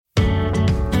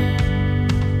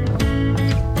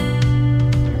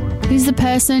Who's the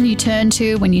person you turn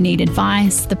to when you need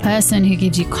advice? The person who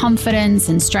gives you confidence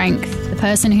and strength? The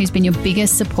person who's been your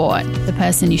biggest support? The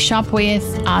person you shop with,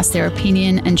 ask their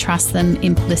opinion and trust them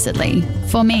implicitly?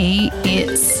 For me,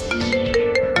 it's...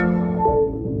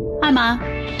 Hi, Ma.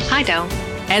 Hi, Del.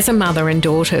 As a mother and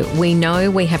daughter, we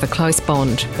know we have a close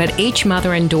bond, but each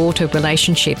mother and daughter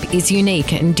relationship is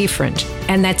unique and different,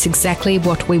 and that's exactly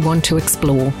what we want to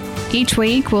explore. Each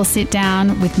week, we'll sit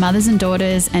down with mothers and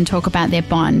daughters and talk about their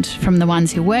bond, from the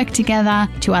ones who work together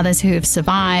to others who have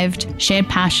survived, shared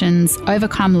passions,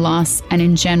 overcome loss, and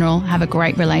in general have a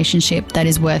great relationship that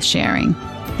is worth sharing.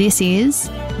 This is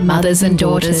Mothers and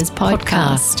Daughters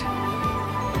Podcast.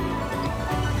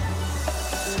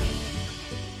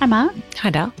 Hi, Ma. Hi,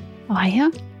 Del. How are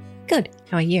you? Good.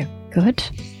 How are you? Good.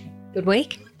 Good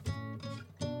week?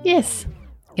 Yes.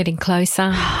 Getting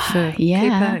closer for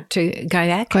Cooper to go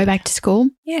back? Go back to school?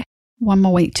 Yeah. 1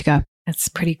 more week to go. That's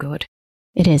pretty good.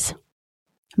 It is.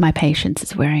 My patience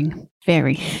is wearing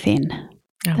very thin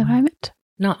at the moment.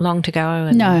 Not long to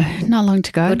go. No, not long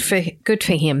to go. Good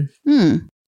for him.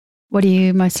 What are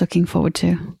you most looking forward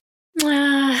to?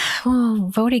 Well,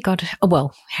 I've already got,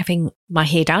 having my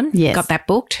hair done. Yes. Got that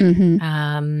booked.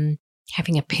 Mm-hmm.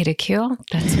 Having a pedicure.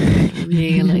 That's what I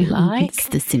really like. It's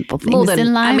the simple things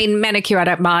in life. I mean, manicure I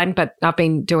don't mind, but I've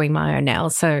been doing my own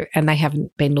nails, and they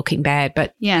haven't been looking bad.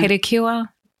 But pedicure,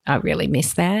 I really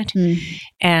miss that. We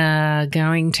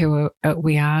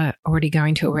are already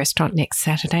going to a restaurant next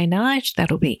Saturday night.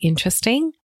 That'll be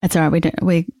interesting. That's all right.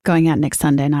 We're going out next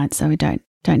Sunday night, so we don't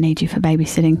need you for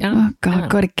babysitting. Oh God,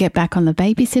 got to get back on the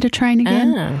babysitter train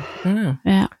again.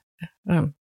 Yeah.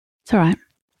 It's all right.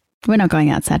 We're not going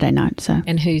out Saturday night, so.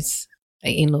 And who's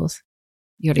in-laws?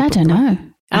 I don't know.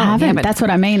 I haven't. That's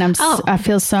what I mean. I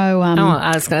feel so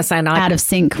I was going to say out of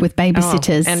sync with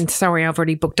babysitters. And sorry, I've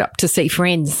already booked up to see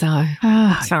friends, so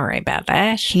sorry about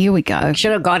that. Here we go.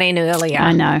 Should have got in earlier.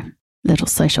 I know. Little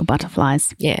social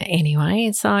butterflies. Yeah,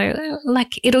 anyway, so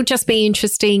it'll just be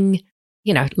interesting,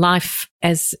 life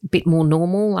as a bit more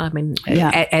normal. I mean,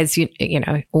 as you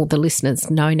know, all the listeners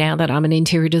know now that I'm an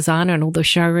interior designer and all the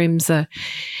showrooms are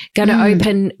going to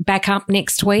open back up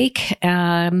next week.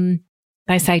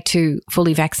 They say to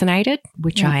fully vaccinated,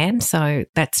 which I am, so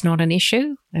that's not an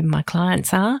issue, and my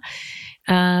clients are.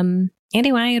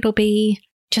 Anyway, it'll be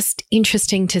just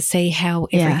interesting to see how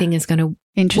everything is going to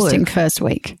Interesting work. First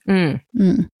week.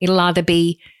 It'll either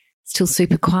be still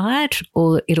super quiet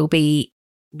or it'll be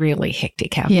really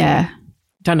hectic out there.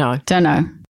 Don't know.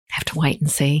 Have to wait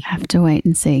and see.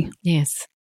 Yes.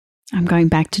 I'm going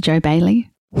back to Joe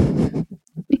Bailey.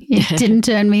 It didn't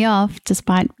turn me off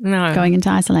despite going into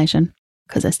isolation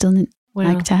because I still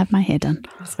like to have my hair done.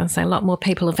 I was going to say a lot more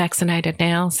people are vaccinated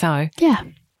now, so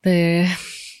the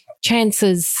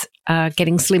chances are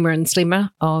getting slimmer and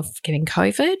slimmer of getting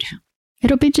COVID.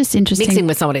 It'll be just interesting. Mixing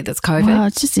with somebody that's COVID. Well,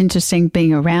 it's just interesting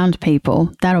being around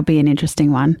people. That'll be an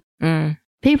interesting one.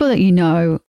 People that you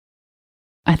know,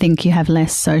 I think you have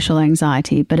less social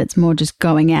anxiety, but it's more just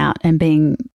going out and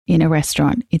being in a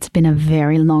restaurant. It's been a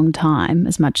very long time,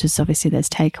 as much as obviously there's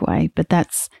takeaway, but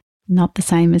that's not the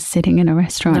same as sitting in a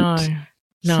restaurant.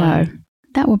 No. So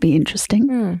that will be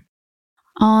interesting.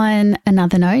 On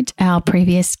another note, our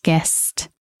previous guest,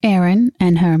 Erin,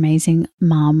 and her amazing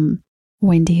mum,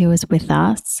 Wendy, who was with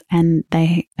us, and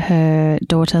her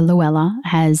daughter Luella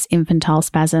has infantile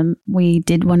spasm. We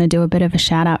did want to do a bit of a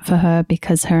shout out for her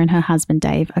because her and her husband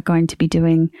Dave are going to be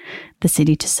doing the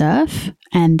City to Surf,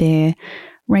 and they're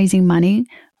raising money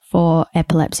for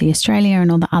Epilepsy Australia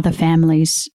and all the other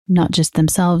families, not just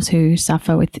themselves, who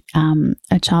suffer with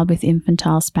a child with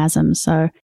infantile spasm. So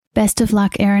best of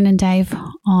luck, Erin and Dave,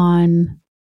 on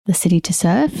the City to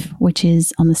Surf, which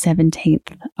is on the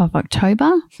 17th of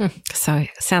October. So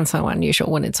sounds so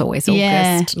unusual when it's always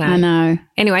Yeah, August. No. I know.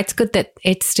 Anyway, it's good that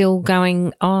it's still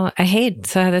going ahead.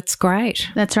 So that's great.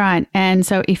 That's right. And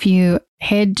so if you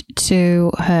head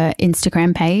to her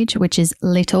Instagram page, which is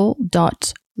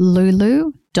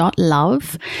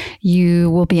little.lulu.love,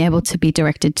 you will be able to be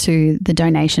directed to the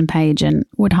donation page and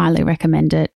would highly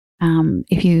recommend it.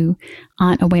 If you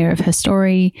aren't aware of her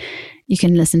story, you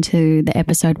can listen to the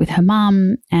episode with her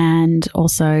mum and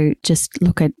also just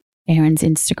look at Erin's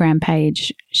Instagram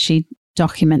page. She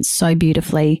documents so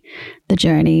beautifully the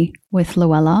journey with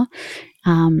Luella.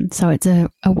 So it's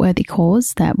a worthy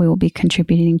cause that we will be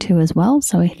contributing to as well.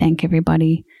 So we thank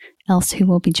everybody else who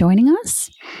will be joining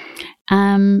us.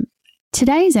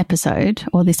 Today's episode,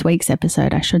 or this week's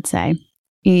episode, I should say,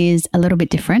 is a little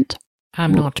bit different.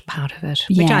 I'm not part of it,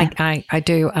 which I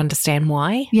do understand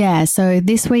why. Yeah, so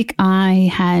this week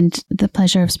I had the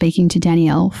pleasure of speaking to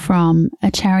Danielle from a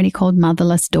charity called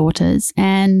Motherless Daughters,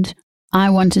 and I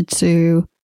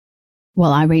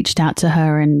reached out to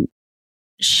her and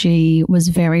she was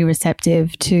very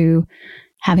receptive to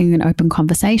having an open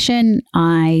conversation.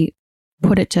 I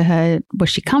put it to her, was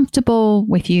she comfortable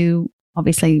with you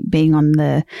obviously being on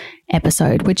the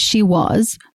episode, which she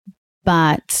was,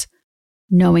 but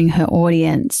knowing her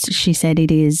audience, she said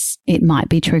it might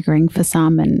be triggering for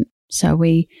some. And so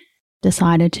we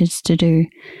decided just to do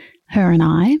her and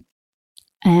I.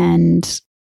 And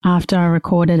after I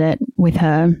recorded it with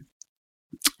her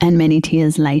and many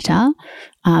tears later,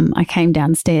 I came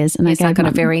downstairs and I got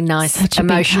a very nice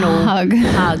emotional hug,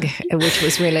 which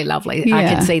was really lovely. Yeah.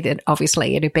 I could see that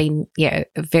obviously it had been a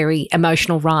very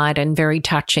emotional ride and very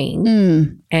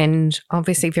touching and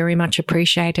obviously very much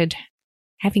appreciated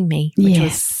having me, which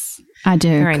was I do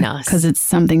very nice. Because it's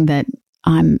something that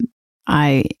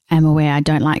I am aware I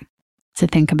don't like to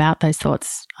think about. Those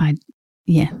thoughts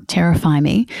terrify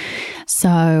me.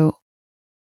 So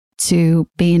to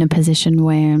be in a position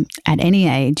where at any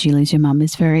age you lose your mum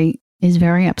is very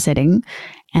upsetting.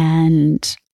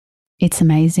 And it's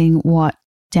amazing what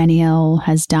Danielle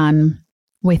has done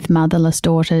with motherless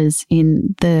daughters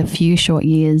in the few short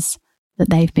years that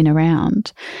they've been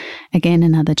around. Again,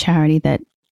 another charity that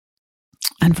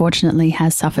unfortunately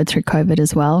has suffered through COVID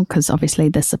as well, because obviously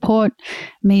the support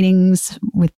meetings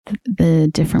with the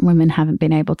different women haven't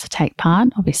been able to take part.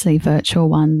 Obviously virtual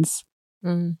ones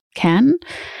can.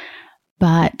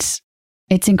 But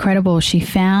it's incredible. She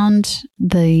found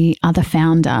the other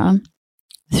founder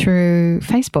through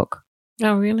Facebook.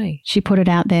 Oh, really? She put it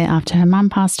out there after her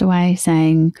mum passed away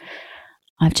saying,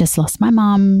 I've just lost my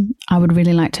mum. I would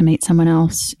really like to meet someone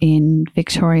else in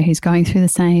Victoria who's going through the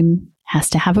same,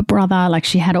 has to have a brother. Like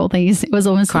she had all these, it was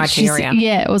almost criteria.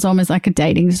 It was almost like a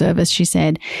dating service, she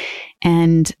said.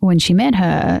 And when she met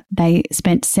her, they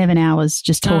spent 7 hours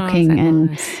just talking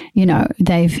and, nice.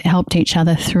 They've helped each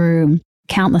other through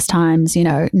countless times,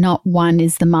 not one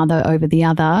is the mother over the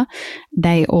other.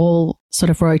 They all sort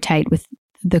of rotate with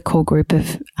the core group of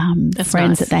friends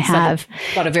nice. That they have. So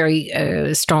got a very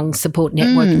strong support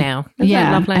network now. Isn't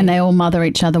that lovely? And they all mother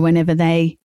each other whenever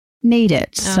they need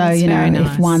it. So, nice.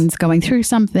 If one's going through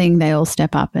something, they all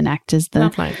step up and act as the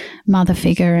lovely. Mother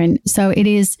figure. And so it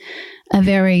is a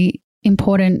very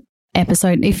important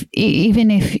episode. Even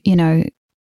if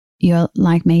you're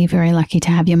like me, very lucky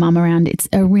to have your mum around, it's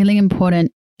a really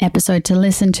important episode to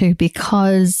listen to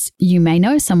because you may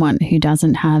know someone who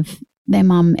doesn't have their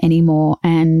mum anymore.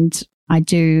 And I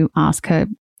do ask her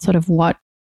sort of what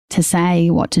to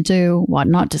say, what to do, what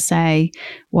not to say,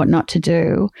 what not to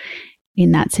do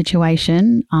in that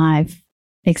situation. I've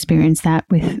experienced that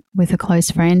with a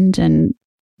close friend, and,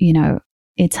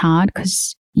 it's hard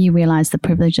because you realize the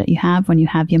privilege that you have when you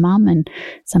have your mum and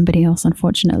somebody else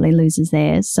unfortunately loses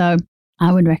theirs. So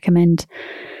I would recommend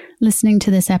listening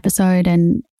to this episode,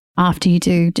 and after you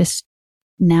do, just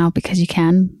now because you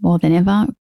can more than ever,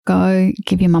 go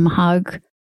give your mum a hug,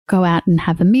 go out and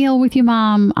have a meal with your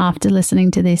mum after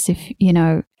listening to this if,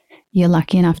 you're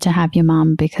lucky enough to have your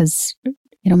mum, because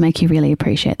it'll make you really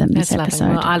appreciate them this episode.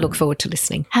 Well, I look forward to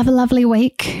listening. Have a lovely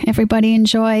week. Everybody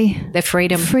enjoy their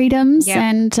freedoms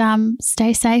and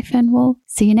stay safe, and we'll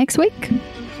see you next week.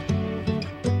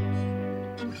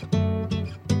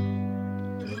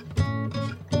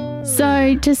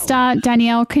 So to start,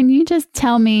 Danielle, can you just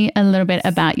tell me a little bit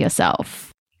about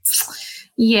yourself?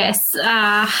 Yes,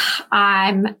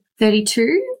 I'm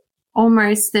 32,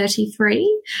 almost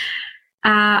 33.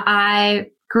 I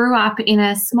grew up in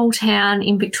a small town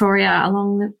in Victoria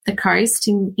along the coast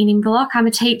in Inverloch. I'm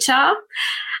a teacher.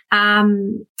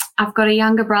 I've got a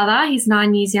younger brother. He's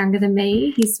 9 years younger than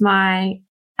me. He's my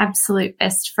absolute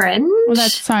best friend. Well,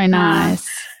 that's so nice.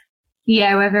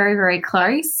 We're very, very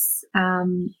close.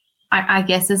 I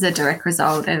guess as a direct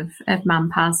result of Mum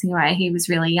passing away, he was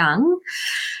really young.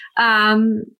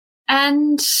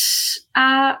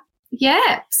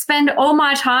 Spend all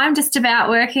my time just about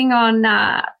working on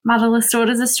Motherless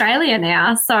Daughters Australia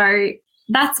now. So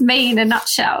that's me in a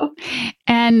nutshell.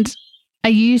 And are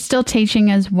you still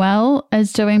teaching as well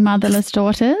as doing Motherless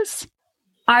Daughters?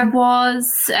 I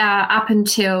was up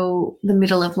until the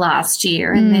middle of last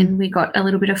year, and then we got a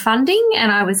little bit of funding and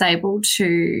I was able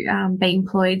to be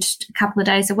employed a couple of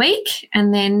days a week,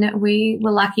 and then we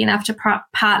were lucky enough to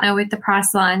partner with the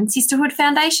Priceline Sisterhood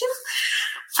Foundation.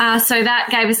 So that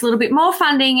gave us a little bit more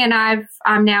funding, and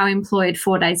I'm now employed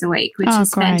 4 days a week, which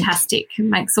is great. Fantastic. It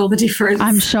makes all the difference.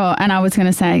 I'm sure. And I was going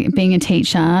to say, being a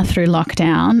teacher through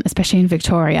lockdown, especially in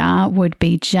Victoria, would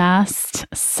be just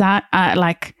such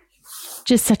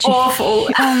awful.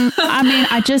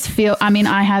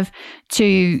 I have two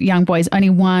young boys. Only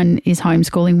one is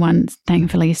homeschooling. One,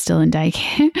 thankfully, is still in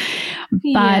daycare.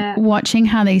 But watching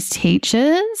how these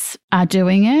teachers are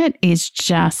doing it is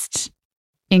just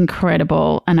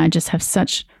incredible. And I just have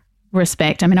such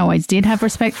respect. I mean, I always did have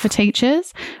respect for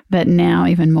teachers, but now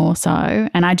even more so.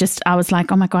 And I was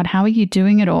like, oh my God, how are you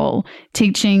doing it all?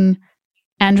 Teaching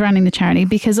and running the charity,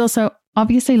 because also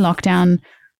obviously lockdown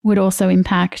would also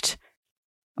impact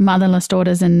motherless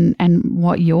daughters and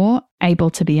what you're able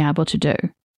to do.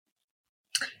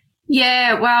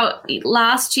 Yeah, well,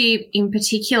 last year in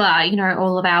particular,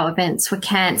 all of our events were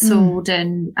cancelled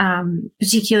and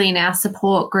particularly in our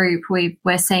support group,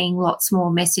 we're seeing lots more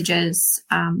messages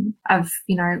of,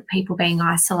 people being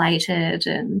isolated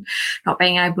and not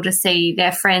being able to see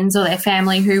their friends or their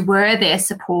family who were their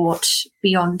support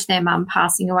beyond their mum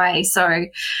passing away. So,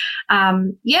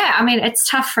 it's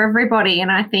tough for everybody, and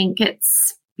I think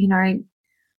it's,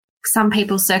 some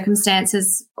people's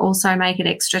circumstances also make it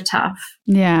extra tough.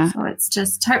 Yeah. So it's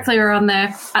just, hopefully we're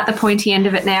at the pointy end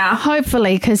of it now.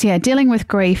 Hopefully, because dealing with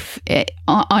grief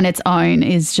on its own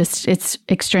is just, it's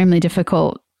extremely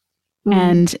difficult.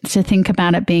 And to think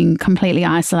about it being completely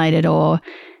isolated or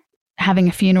having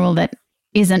a funeral that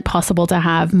isn't possible to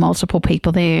have multiple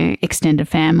people there, extended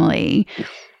family,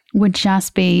 would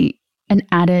just be an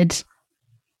added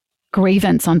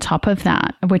grievance on top of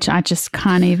that, which I just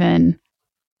can't even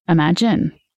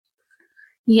imagine.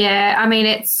 Yeah, I mean,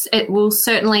 it will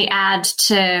certainly add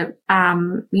to,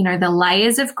 the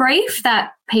layers of grief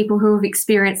that people who have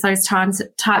experienced those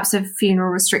types of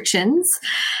funeral restrictions,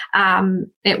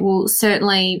 it will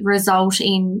certainly result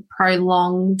in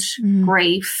prolonged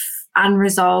grief,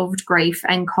 unresolved grief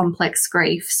and complex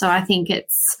grief. So I think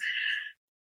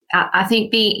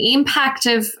the impact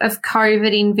of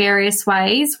COVID in various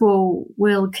ways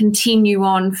will continue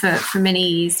on for many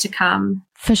years to come.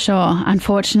 For sure.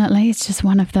 Unfortunately, it's just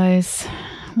one of those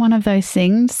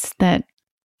things that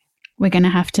we're going to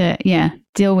have to,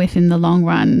 deal with in the long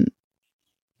run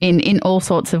in all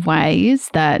sorts of ways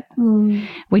that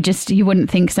you wouldn't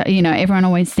think so. Everyone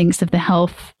always thinks of the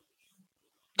health,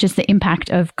 just the impact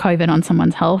of COVID on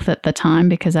someone's health at the time,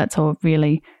 because that's all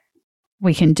really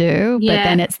we can do. But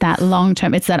then it's that long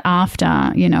term, it's that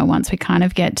after, once we kind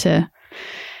of get to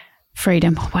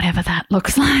freedom, whatever that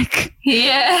looks like.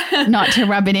 Yeah. Not to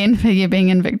rub it in for you being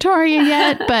in Victoria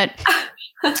yet, but,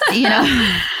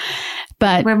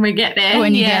 but when we get there.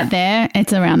 When you get there,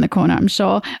 it's around the corner, I'm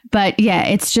sure. But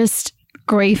it's just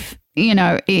grief,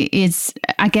 is,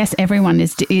 I guess everyone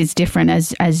is different,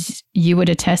 as you would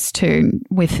attest to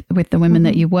with the women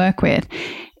that you work with.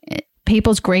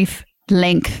 People's grief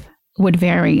length would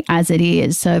vary as it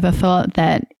is. So the thought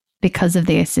that because of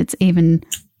this, it's even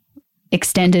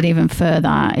extended even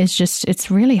further is just, it's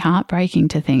really heartbreaking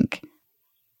to think.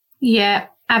 Yeah,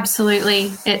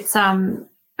 absolutely. It's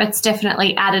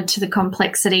definitely added to the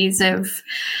complexities of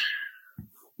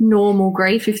normal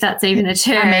grief, if that's even a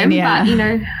term. I mean, yeah.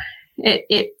 But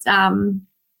it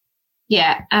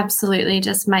absolutely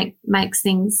just makes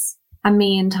things a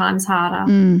million times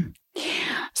harder.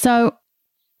 So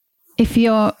if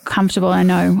you're comfortable, I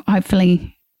know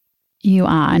hopefully you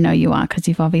are. I know you are, because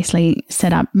you've obviously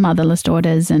set up Motherless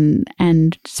Daughters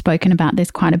and spoken about this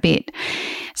quite a bit.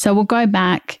 So we'll go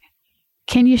back.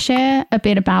 Can you share a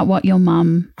bit about what your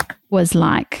mum was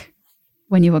like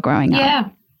when you were growing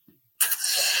up?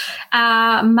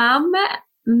 Yeah. Mum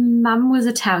was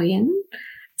Italian,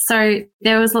 so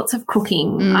there was lots of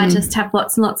cooking. I just have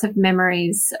lots and lots of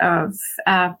memories of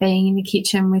being in the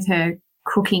kitchen with her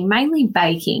cooking, mainly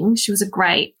baking. She was a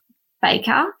great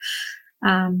baker.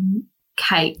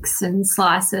 Cakes and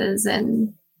slices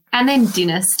and then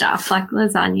dinner stuff like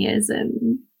lasagnas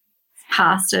and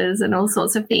pastas and all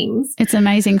sorts of things. It's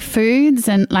amazing. Foods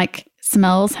and like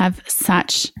smells have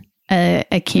such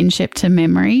a kinship to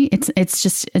memory.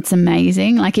 It's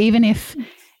amazing. Like even if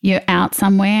you're out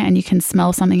somewhere and you can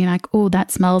smell something, you're like, oh,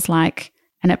 that smells like,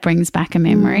 and it brings back a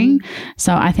memory.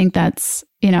 So I think that's,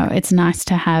 it's nice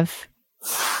to have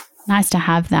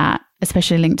that,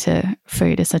 especially linked to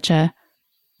food, is such an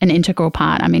integral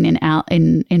part. I mean,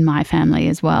 in my family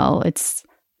as well, it's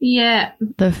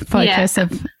the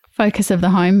focus of the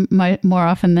home more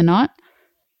often than not.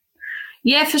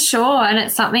 Yeah, for sure. And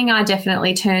it's something I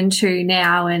definitely turn to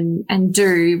now and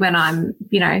do when I'm,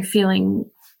 feeling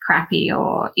crappy,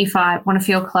 or if I want to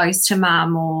feel close to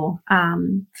mum, or,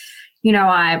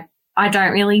 I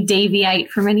don't really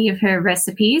deviate from any of her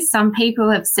recipes. Some people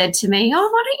have said to me, oh,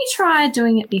 why don't you try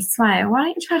doing it this way? Or why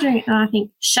don't you try doing it? And I think,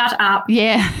 shut up.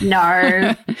 Yeah.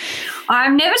 No,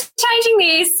 I'm never changing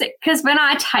this, because when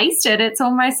I taste it, it's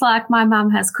almost like my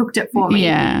mum has cooked it for me.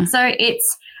 Yeah. So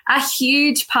it's a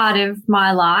huge part of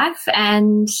my life,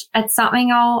 and it's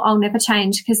something I'll never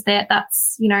change, because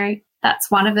that's,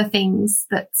 that's one of the things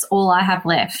that's all I have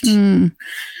left.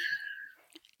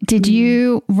 Did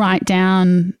you write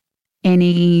down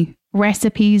any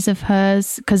recipes of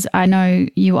hers? Because I know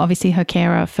you were obviously her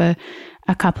carer for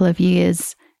a couple of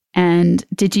years. And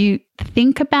did you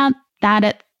think about that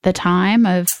at the time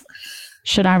of,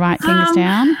 should I write things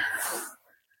down?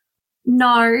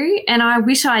 No, and I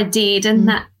wish I did. And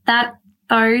that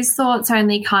those thoughts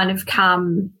only kind of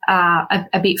come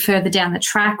a bit further down the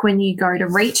track when you go to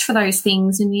reach for those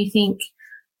things and you think,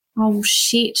 oh,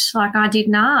 shit, like I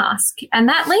didn't ask. And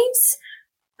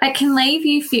it can leave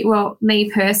you, well,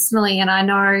 me personally, and I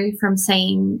know from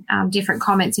seeing different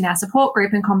comments in our support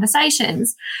group and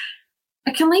conversations,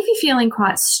 it can leave you feeling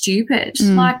quite stupid.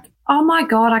 Like, oh, my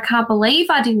God, I can't believe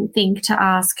I didn't think to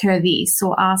ask her this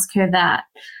or ask her that.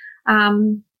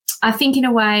 I think in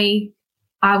a way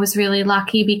I was really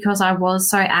lucky because I was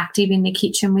so active in the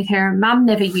kitchen with her. Mum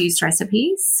never used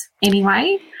recipes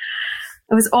anyway.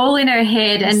 It was all in her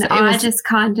head, and I just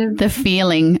kind of the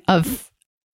feeling of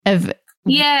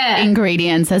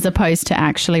ingredients as opposed to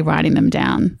actually writing them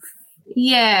down.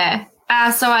 Yeah.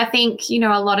 So I think, a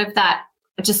lot of that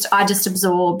I just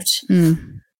absorbed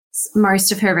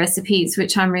most of her recipes,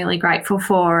 which I'm really grateful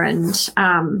for, and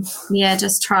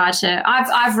just try to.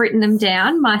 I've written them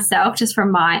down myself just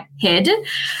from my head,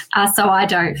 so I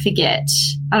don't forget.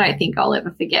 I don't think I'll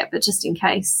ever forget, but just in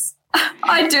case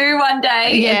I do one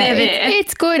day. Yeah,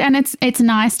 it's good, and it's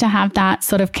nice to have that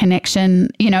sort of connection,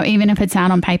 even if it's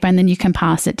out on paper and then you can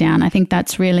pass it down. I think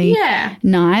that's really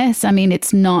nice. I mean,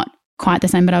 it's not quite the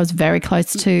same, but I was very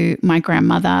close to my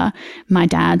grandmother, my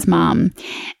dad's mum,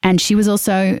 and she was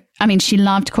also, she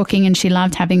loved cooking and she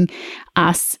loved having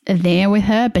us there with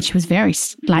her, but she was very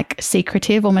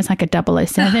secretive, almost like a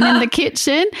 007 in the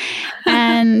kitchen.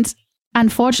 And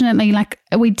unfortunately,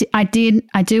 I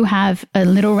do have a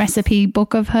little recipe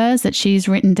book of hers that she's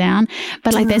written down,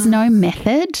 but there's no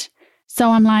method. So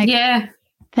I'm like,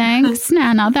 thanks,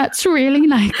 Nana. That's really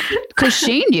because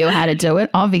she knew how to do it,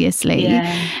 obviously.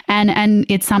 Yeah. And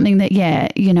it's something that,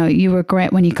 you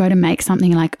regret when you go to make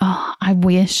something like, oh, I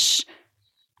wish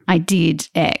I did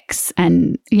X.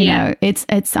 And,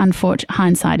 it's unfortunate.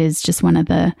 Hindsight is just one of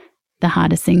the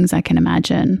hardest things I can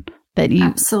imagine. But you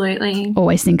absolutely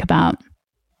always think about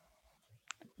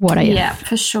what are you? Yeah,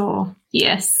 for sure.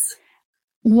 Yes.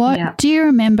 What do you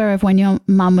remember of when your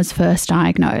mum was first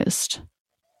diagnosed?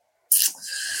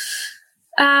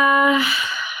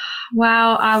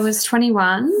 Well, I was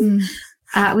 21.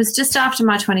 It was just after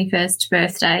my 21st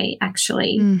birthday,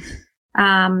 actually.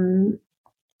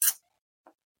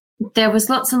 There was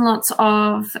lots and lots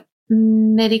of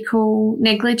medical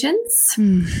negligence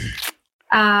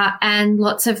and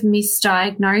lots of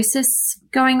misdiagnosis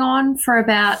going on for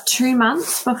about 2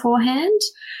 months beforehand.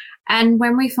 And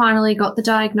when we finally got the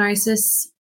diagnosis,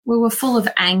 we were full of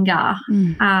anger.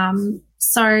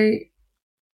 So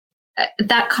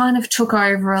that kind of took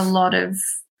over a lot of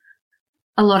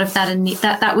that, and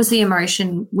that was the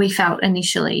emotion we felt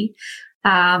initially.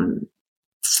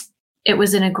 It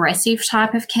was an aggressive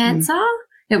type of cancer.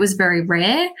 It was very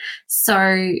rare,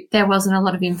 so there wasn't a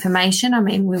lot of information. I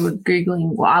mean, we were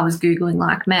Googling. Well, I was Googling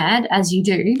like mad, as you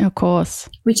do, of course,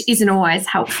 which isn't always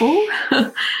helpful.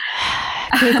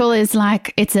 Google is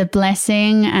it's a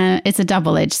blessing, and it's a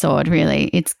double-edged sword, really.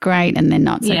 It's great and then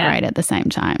not so great at the same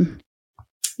time.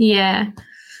 Yeah.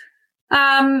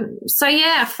 So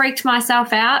I freaked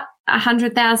myself out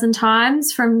 100,000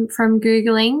 times from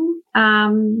Googling.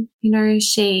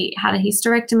 She had a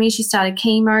hysterectomy. She started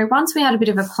chemo. Once we had a bit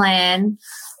of a plan,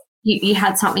 you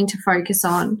had something to focus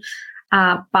on.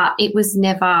 But it was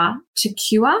never to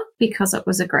cure because it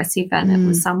was aggressive and it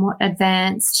was somewhat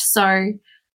advanced. So,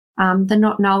 the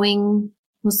not knowing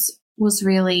was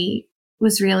really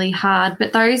hard.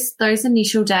 But those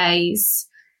initial days,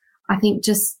 I think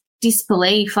just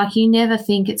disbelief, you never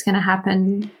think it's going to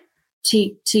happen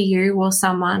to you or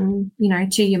someone,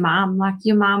 to your mum.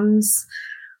 Your mum's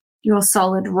your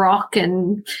solid rock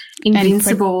and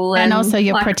invincible. And also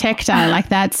your protector.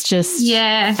 That's just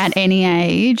at any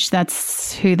age,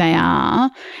 that's who they are.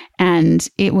 And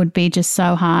it would be just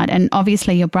so hard. And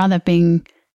obviously your brother being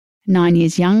 9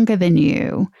 years younger than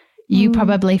you, you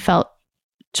probably felt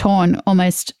torn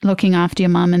almost looking after your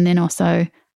mum and then also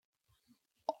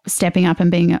stepping up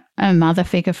and being a mother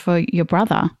figure for your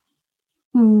brother.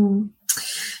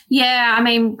 Yeah, I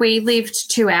mean, we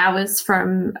lived 2 hours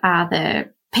from the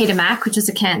Peter Mac, which is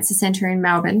a cancer centre in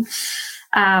Melbourne.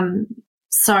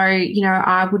 So,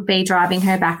 I would be driving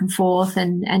her back and forth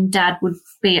and Dad would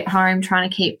be at home trying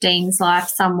to keep Dean's life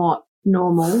somewhat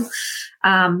normal.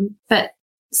 But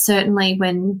certainly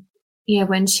when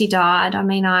she died, I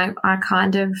mean, I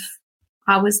kind of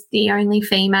I was the only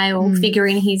female figure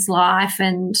in his life,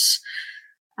 and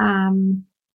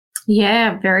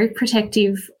very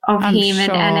protective of him.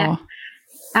 Sure. And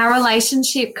our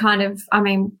relationship kind of, I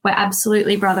mean, we're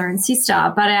absolutely brother and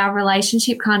sister, but our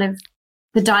relationship kind of,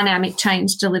 the dynamic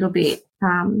changed a little bit.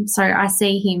 So I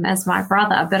see him as my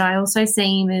brother, but I also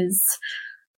see him as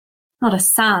not a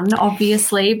son,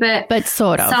 obviously, but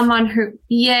sort of someone who,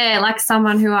 like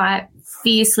someone who I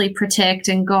fiercely protect,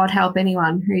 and God help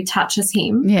anyone who touches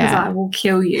him, because I will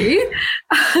kill you.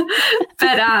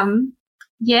 But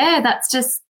that's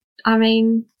just, I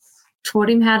mean, taught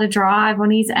him how to drive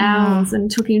on his hours and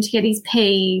took him to get his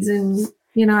P's, and,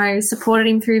 you know, supported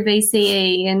him through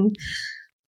VCE and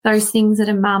those things that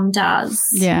a mum does.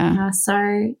 Yeah. So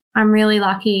I'm really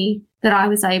lucky that I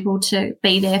was able to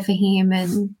be there for him,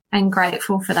 and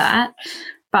grateful for that.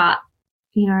 But,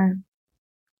 you know,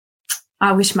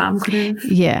 I wish mum could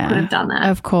have done that.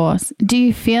 Of course. Do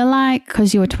you feel like,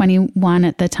 because you were 21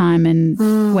 at the time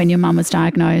and when your mum was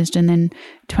diagnosed, and then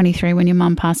 23 when your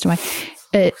mum passed away,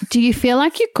 do you feel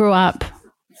like you grew up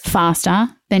faster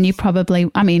than you probably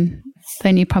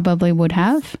would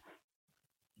have?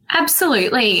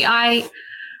 Absolutely. I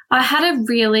had a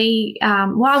really, I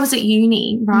was at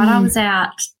uni, right? I was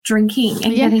out drinking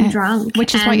and getting drunk.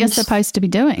 Which is what you're supposed to be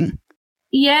doing.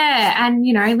 Yeah, and,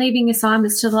 you know, leaving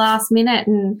assignments to the last minute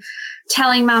and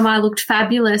telling mum I looked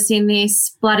fabulous in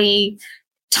this bloody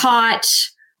tight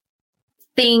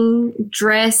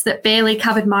dress that barely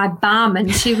covered my bum,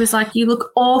 and she was like, "You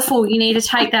look awful, you need to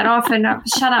take that off." And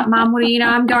shut up, mum, what do you know,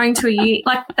 I'm going to a uni.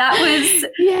 Like, that was,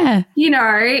 you know,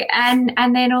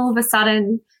 and then all of a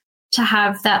sudden to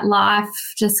have that life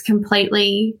just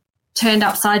completely turned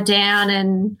upside down,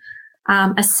 and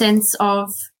a sense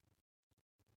of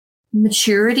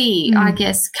maturity, I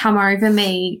guess, come over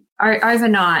me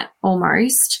overnight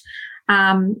almost.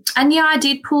 And I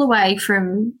did pull away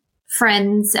from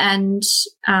friends and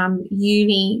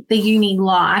the uni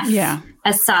life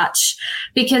as such,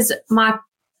 because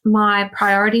my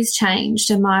priorities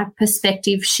changed and my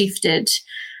perspective shifted.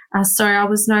 So I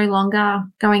was no longer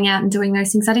going out and doing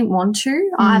those things I didn't want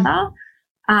to either.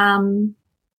 And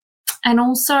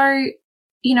also,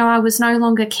 you know, I was no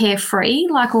longer carefree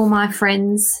like all my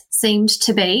friends seemed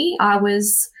to be. I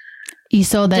was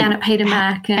down at Peter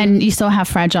Mac. And you saw how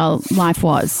fragile life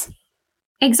was.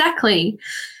 Exactly.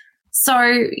 So,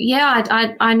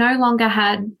 I no longer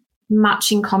had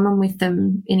much in common with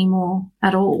them anymore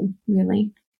at all,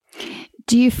 really.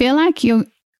 Do you feel like your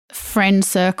friend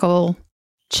circle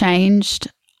changed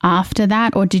after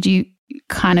that, or did you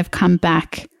kind of come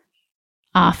back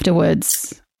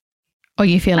afterwards? Or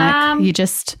you feel like you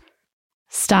just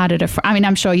started I mean,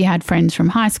 I'm sure you had friends from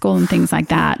high school and things like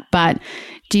that, but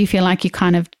do you feel like you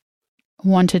kind of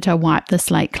wanted to wipe the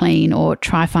slate clean, or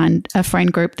try find a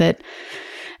friend group that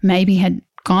maybe had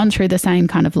gone through the same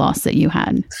kind of loss that you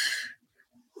had?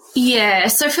 Yeah.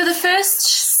 So for the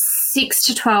first 6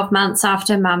 to 12 months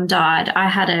after mum died,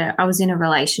 I was in a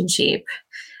relationship,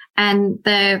 and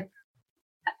a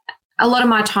lot of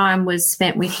my time was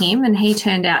spent with him, and he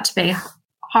turned out to be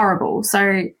horrible.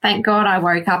 So thank God I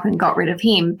woke up and got rid of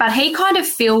him. But he kind of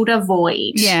filled a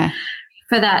void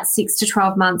for that 6 to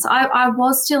 12 months. I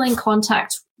was still in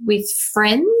contact with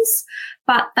friends,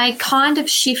 but they kind of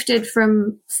shifted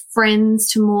from friends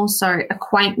to more so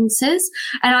acquaintances.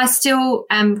 And I still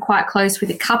am quite close with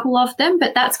a couple of them,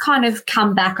 but that's kind of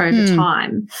come back over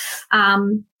time.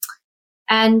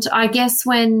 And I guess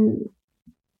when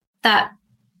that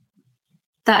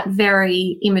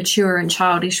very immature and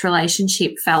childish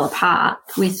relationship fell apart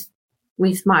with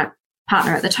my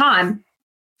partner at the time,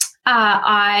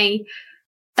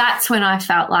 that's when I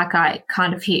felt like I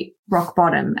kind of hit rock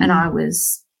bottom, and I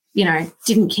was, you know,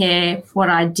 didn't care what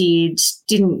I did,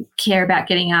 didn't care about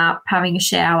getting up, having a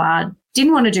shower,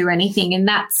 didn't want to do anything. And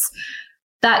that's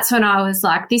when I was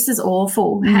like, this is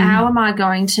awful. How am I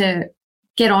going to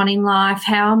get on in life?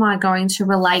 How am I going to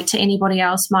relate to anybody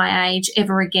else my age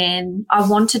ever again? I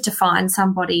wanted to find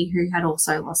somebody who had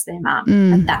also lost their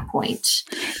mum at that point.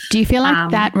 Do you feel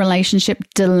like that relationship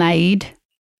delayed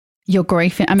your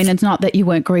grief? I mean, it's not that you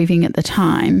weren't grieving at the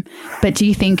time, but do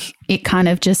you think it kind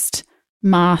of just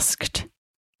masked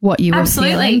what you were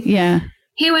feeling? Yeah.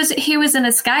 He was an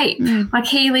escape. Like,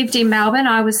 he lived in Melbourne.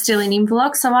 I was still in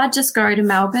Inverloch. So I'd just go to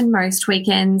Melbourne most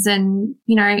weekends. And,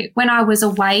 you know, when I was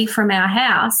away from our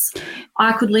house,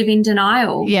 I could live in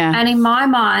denial. Yeah. And in my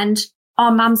mind,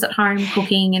 mum's at home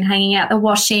cooking and hanging out the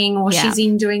washing, or she's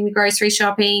in doing the grocery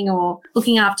shopping or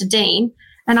looking after Dean.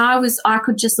 And I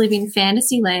could just live in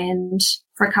fantasy land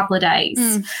for a couple of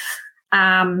days.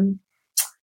 And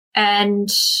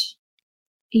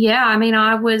yeah, I mean,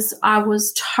 I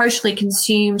was totally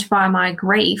consumed by my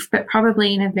grief, but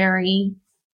probably in a very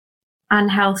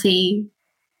unhealthy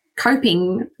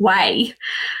coping way,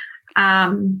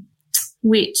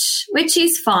 which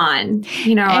is fine.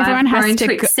 You know, everyone I've has grown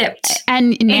to accept.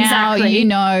 And now, exactly. you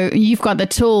know, you've got the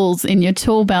tools in your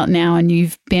tool belt now, and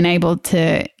you've been able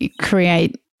to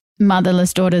create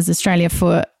Motherless Daughters Australia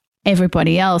for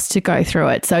everybody else to go through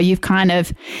it. So you've kind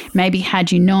of, maybe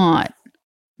had you not,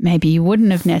 maybe you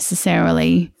wouldn't have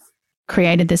necessarily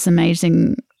created this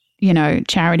amazing, you know,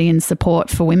 charity and support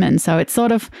for women. So it's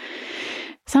sort of,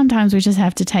 sometimes we just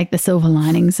have to take the silver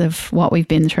linings of what we've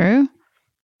been through.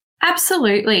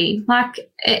 Absolutely. Like,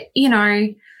 you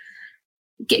know,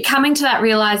 coming to that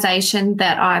realization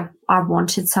that I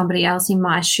wanted somebody else in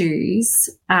my shoes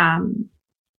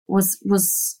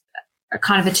was a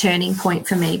kind of a turning point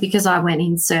for me, because I went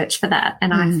in search for that,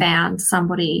 and I found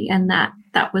somebody, and that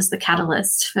was the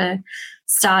catalyst for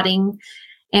starting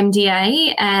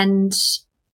MDA. And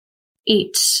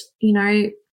it, you know,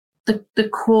 the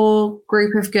core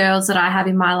group of girls that I have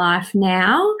in my life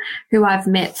now, who I've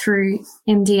met through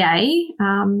MDA,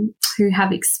 who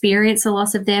have experienced the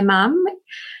loss of their mum,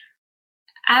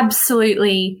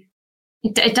 absolutely,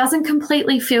 it doesn't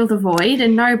completely fill the void,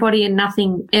 and nobody and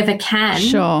nothing ever can.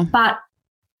 Sure. But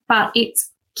it's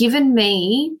given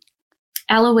me,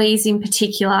 Eloise in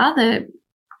particular, the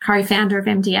co-founder of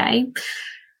MDA,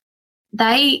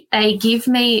 they give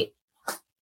me,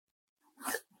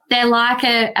 they're like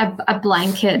a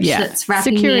blanket that's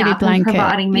wrapping security me up blanket. and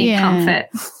providing me comfort.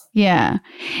 Yeah.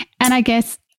 And I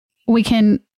guess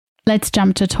let's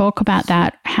jump to talk about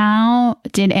that. How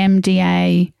did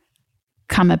MDA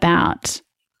come about?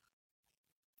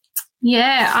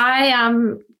 Yeah, I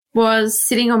was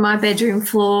sitting on my bedroom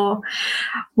floor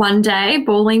one day,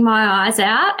 bawling my eyes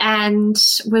out, and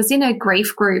was in a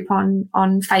grief group on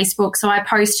Facebook. So I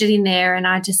posted in there and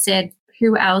I just said,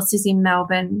 who else is in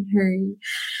Melbourne who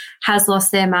has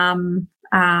lost their mum?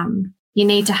 You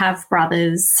need to have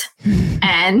brothers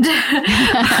and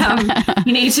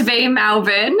you need to be in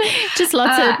Melbourne. Just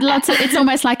lots of, it's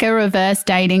almost like a reverse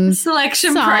dating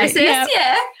selection site. process.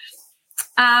 Yeah.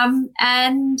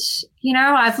 And, you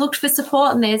know, I've looked for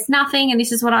support and there's nothing, and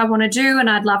this is what I want to do,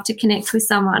 and I'd love to connect with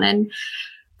someone. And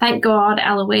thank God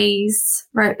Eloise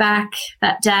wrote back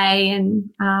that day, and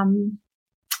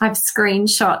I've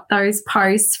screenshot those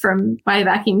posts from way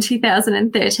back in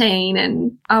 2013,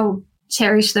 and I'll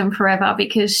cherish them forever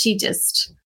because she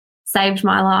just saved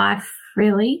my life,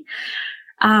 really.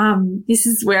 This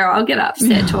is where I'll get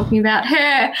upset talking about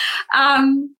her.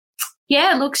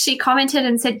 Yeah, look, she commented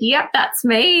and said, yep, that's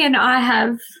me, and I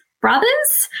have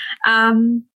brothers.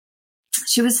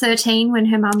 She was 13 when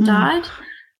her mum died,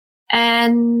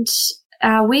 and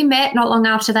we met not long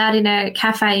after that in a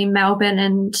cafe in Melbourne,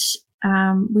 and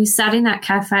we sat in that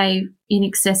cafe in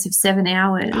excess of 7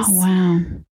 hours. Oh, wow.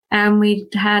 And we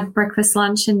had breakfast,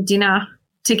 lunch and dinner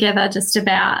together, just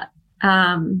about,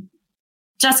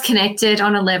 just connected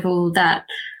on a level that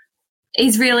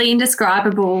is really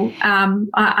indescribable.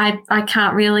 I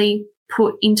can't really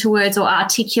put into words or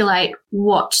articulate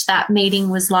what that meeting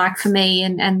was like for me,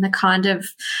 and the kind of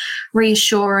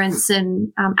reassurance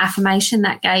and affirmation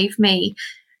that gave me.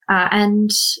 And,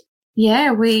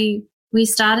 yeah, we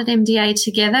started MDA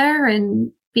together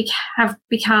and have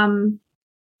become,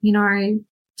 you know,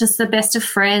 just the best of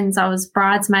friends. I was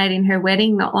bridesmaid in her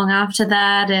wedding not long after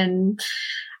that. And,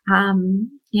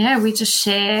 yeah, we just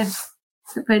share.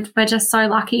 We're just so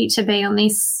lucky to be on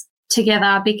this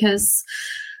together because,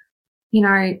 you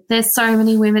know, there's so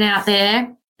many women out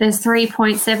there. There's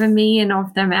 3.7 million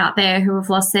of them out there who have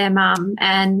lost their mum,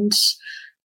 and,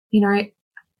 you know,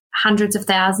 hundreds of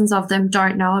thousands of them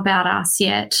don't know about us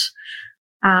yet.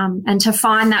 And to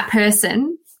find that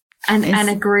person and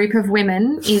a group of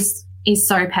women is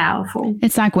so powerful.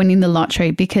 It's like winning the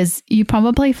lottery, because you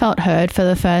probably felt heard for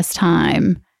the first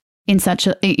time in such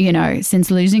a, you know,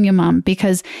 since losing your mum,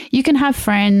 because you can have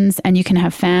friends and you can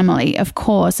have family, of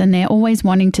course, and they're always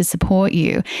wanting to support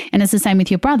you. And it's the same with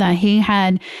your brother. He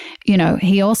had, you know,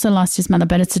 he also lost his mother,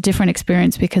 but it's a different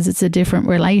experience because it's a different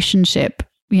relationship,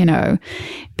 you know,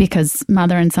 because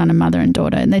mother and son and mother and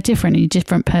daughter, and they're different and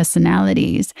different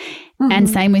personalities. Mm-hmm. And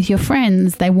same with your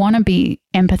friends. They want to be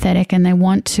empathetic and they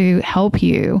want to help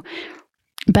you,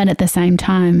 but at the same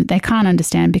time, they can't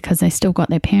understand because they still got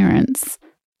their parents.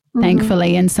 Mm-hmm.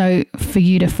 Thankfully. And so for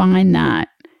you to find that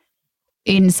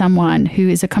in someone who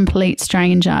is a complete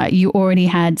stranger, you already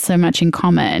had so much in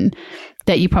common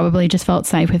that you probably just felt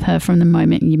safe with her from the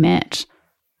moment you met.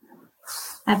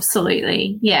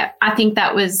 Absolutely. Yeah. I think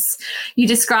that was, you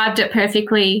described it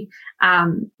perfectly.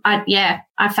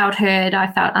 I felt heard.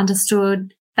 I felt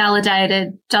understood.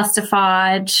 validated,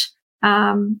 justified,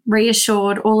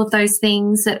 reassured, all of those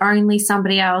things that only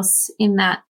somebody else in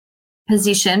that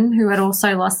position who had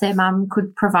also lost their mum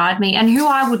could provide me, and who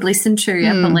I would listen to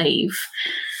and believe.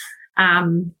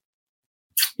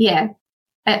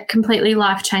 Completely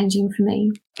life-changing for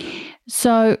me.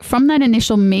 So from that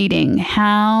initial meeting,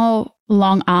 how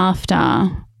long after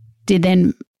did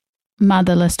then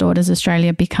Motherless Daughters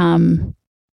Australia become,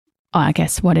 I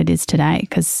guess, what it is today?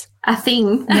 Because a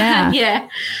thing. Yeah. Yeah.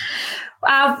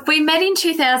 We met in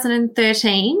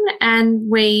 2013 and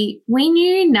we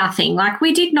knew nothing. Like,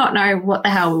 we did not know what the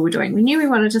hell we were doing. We knew we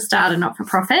wanted to start a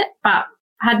not-for-profit, but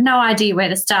had no idea where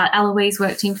to start. Eloise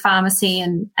worked in pharmacy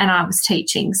and I was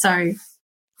teaching, so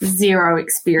zero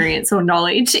experience or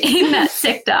knowledge in that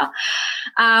sector.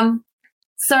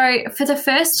 So for the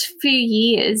first few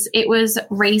years, it was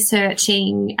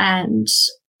researching and,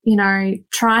 you know,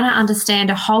 trying to understand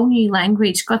a whole new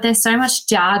language. God, there's so much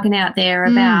jargon out there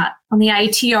about on the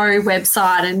ATO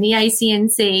website and the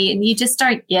ACNC, and you just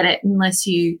don't get it unless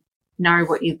you know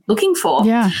what you're looking for.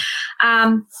 Yeah.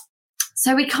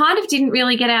 So we kind of didn't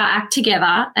really get our act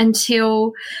together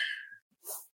until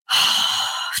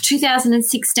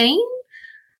 2016.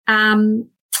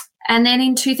 And then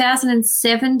in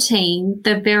 2017,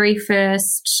 the very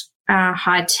first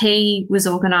high tea was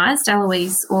organised.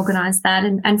 Eloise organised that,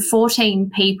 and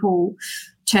 14 people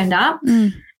turned up,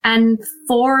 and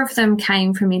 4 of them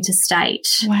came from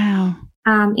interstate. Wow.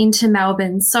 Into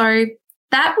Melbourne. So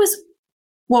that was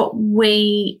what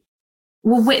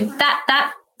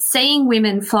that seeing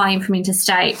women flying from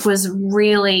interstate was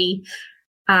really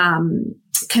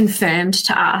confirmed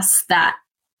to us that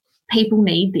people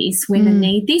need this, women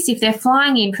need this. If they're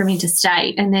flying in from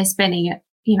interstate and they're spending,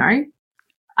 you know,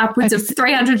 upwards of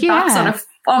 $300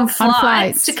 on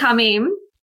flights to come in,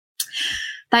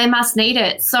 they must need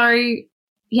it. So,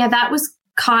 yeah, that was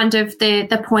kind of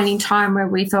the point in time where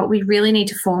we thought we really need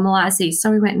to formalise this.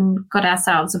 So we went and got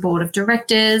ourselves a board of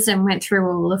directors and went through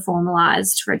all the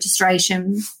formalised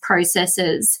registration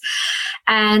processes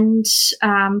and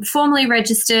formally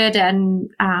registered and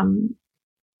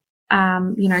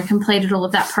you know, completed all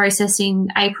of that process in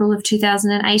April of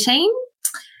 2018.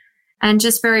 And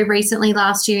just very recently,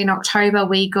 last year in October,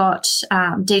 we got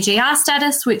DGR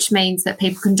status, which means that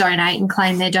people can donate and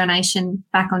claim their donation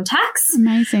back on tax.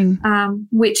 Amazing.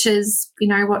 Which is, you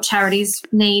know, what charities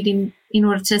need in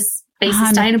order to be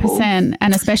sustainable. 100%.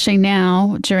 And especially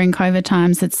now during COVID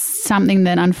times, it's something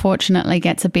that unfortunately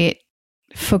gets a bit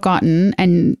forgotten,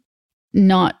 and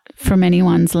not from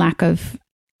anyone's lack of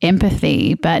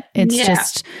empathy, but it's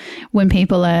just when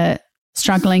people are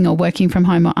struggling or working from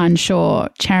home or unsure,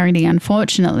 charity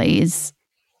unfortunately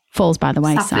falls by the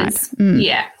wayside.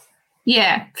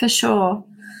 Yeah, for sure.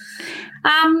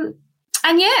 And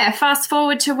yeah, fast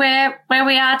forward to where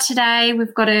we are today.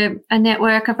 We've got a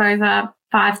network of over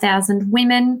 5,000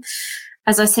 women.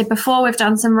 As I said before, we've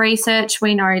done some research.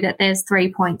 We know that there's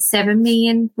 3.7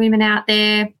 million women out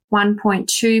there.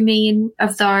 1.2 million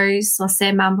of those lost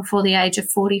their mum before the age of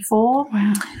 44.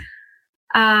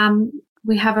 Wow.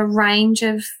 We have a range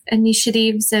of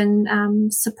initiatives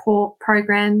and support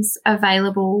programs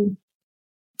available,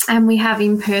 and we have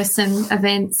in-person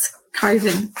events,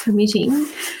 COVID permitting,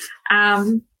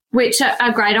 which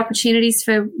are great opportunities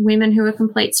for women who are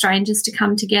complete strangers to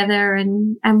come together.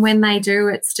 And when they do,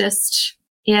 it's just,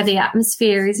 the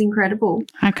atmosphere is incredible.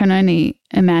 I can only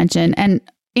imagine. And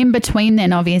in between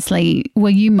then, obviously, were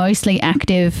you mostly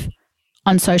active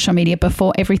on social media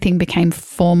before everything became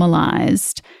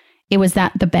formalised? Was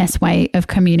that the best way of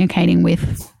communicating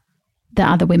with the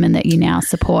other women that you now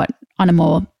support on a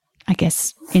more, I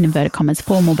guess, in inverted commas,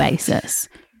 formal basis?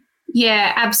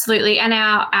 Yeah, absolutely. And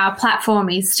our platform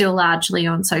is still largely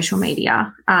on social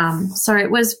media. So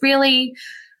it was really,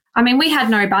 I mean, we had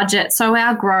no budget, so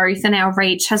our growth and our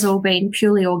reach has all been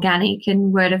purely organic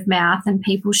and word of mouth and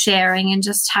people sharing and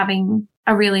just having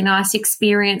a really nice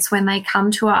experience when they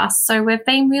come to us. So we've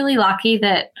been really lucky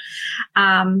that,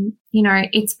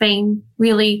 it's been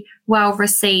really well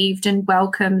received and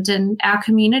welcomed, and our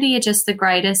community are just the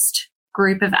greatest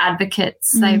group of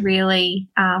advocates. They really,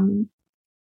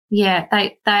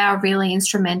 they are really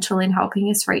instrumental in helping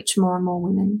us reach more and more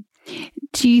women.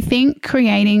 Do you think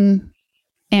creating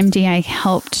MDA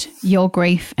helped your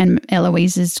grief and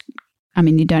Eloise's, I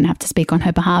mean, you don't have to speak on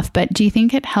her behalf, but do you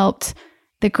think it helped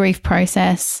the grief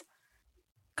process,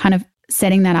 kind of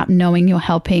setting that up, knowing you're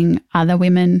helping other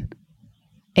women,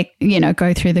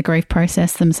 go through the grief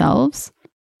process themselves?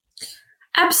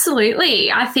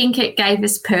 Absolutely. I think it gave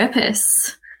us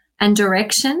purpose and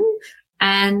direction,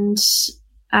 and,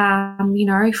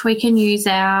 if we can use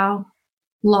our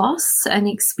loss and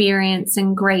experience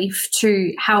and grief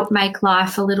to help make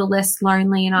life a little less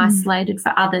lonely and isolated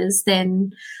for others,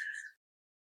 then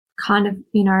kind of,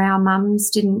 you know, our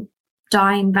mums didn't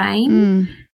die in vain,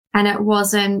 and it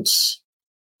wasn't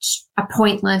a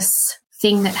pointless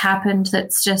thing that happened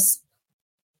that's just,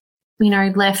 you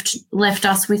know, left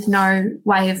us with no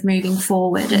way of moving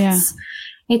forward.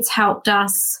 It's helped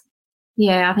us.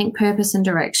 Yeah, I think purpose and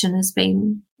direction has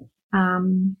been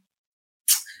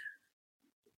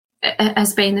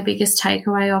the biggest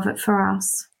takeaway of it for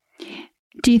us.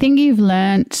 Do you think you've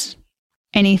learnt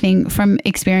anything from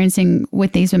experiencing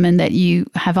with these women that you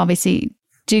have obviously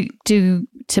do to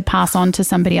pass on to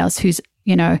somebody else who's,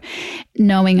 you know,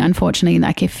 knowing, unfortunately,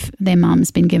 like if their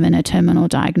mum's been given a terminal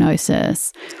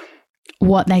diagnosis,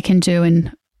 what they can do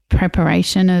in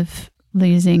preparation of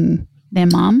losing their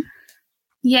mum?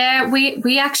 Yeah,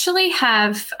 we actually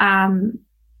have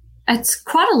it's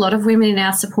quite a lot of women in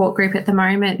our support group at the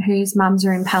moment whose mums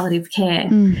are in palliative care.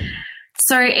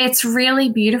 So it's really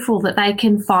beautiful that they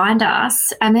can find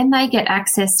us, and then they get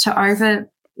access to over,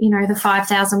 you know, the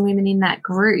 5,000 women in that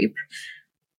group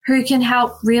who can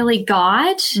help really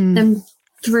guide them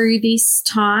through this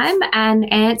time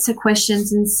and answer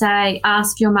questions and say,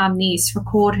 ask your mum this,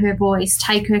 record her voice,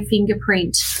 take her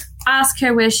fingerprint, ask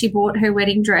her where she bought her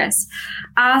wedding dress,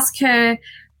 ask her,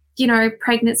 you know,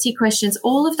 pregnancy questions,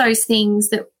 all of those things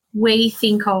that we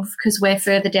think of because we're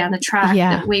further down the track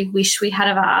that we wish we had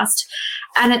have asked.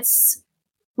 And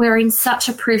we're in such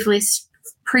a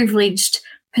privileged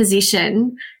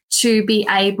position to be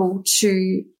able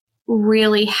to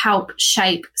really help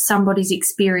shape somebody's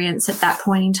experience at that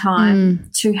point in time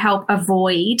to help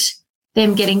avoid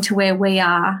them getting to where we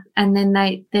are, and then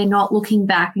they're not looking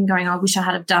back and going, I wish I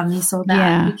had have done this or that.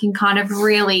 Yeah. We can kind of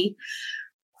really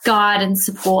guide and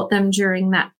support them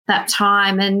during that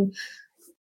time. And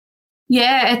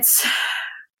yeah, it's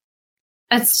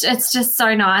just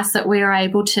so nice that we are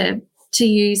able to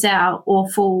use our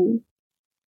awful,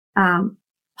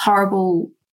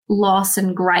 horrible loss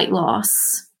and great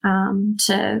loss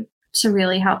to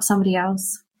really help somebody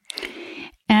else.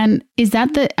 And is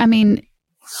that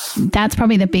that's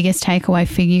probably the biggest takeaway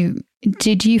for you.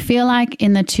 Did you feel like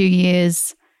in the 2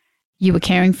 years you were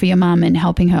caring for your mum and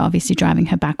helping her, obviously driving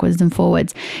her backwards and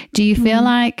forwards, do you feel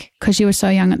like, because you were so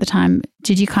young at the time,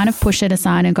 did you kind of push it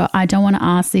aside and go, I don't want to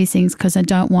ask these things because I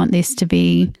don't want this to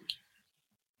be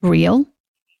real?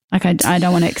 Like I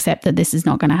don't want to accept that this is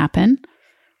not going to happen?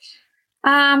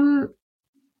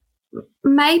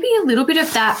 Maybe a little bit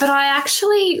of that, but I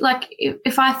actually, like,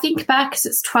 if I think back, because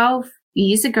it's 12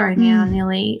 years ago now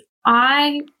nearly,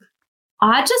 I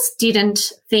just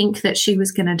didn't think that she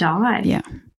was going to die. Yeah.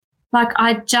 Like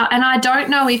and I don't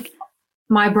know if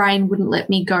my brain wouldn't let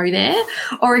me go there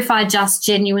or if I just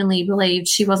genuinely believed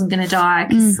she wasn't going to die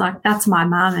because, like, that's my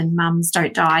mum and mums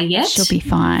don't die yet. She'll be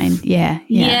fine. Yeah.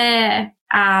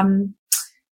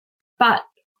 But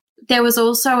there was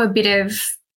also a bit of,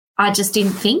 I just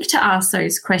didn't think to ask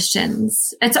those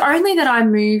questions. It's only that I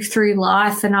moved through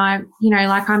life and I, you know,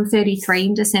 like I'm 33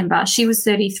 in December. She was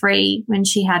 33 when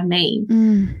she had me.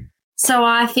 So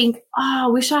I think, I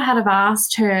wish I had have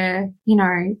asked her, you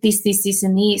know, this,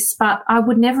 and this, but I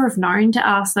would never have known to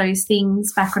ask those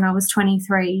things back when I was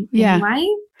 23 anyway.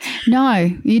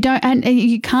 No, you don't. And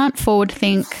you can't forward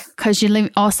think because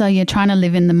you're trying to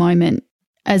live in the moment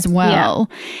as well.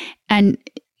 Yeah. And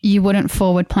you wouldn't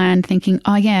forward plan thinking,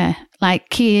 oh, yeah, like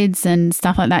kids and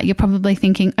stuff like that. You're probably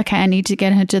thinking, okay, I need to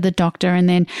get her to the doctor and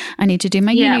then I need to do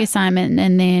my uni assignment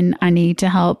and then I need to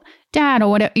help Dad or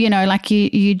whatever, you know, like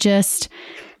you just,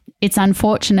 it's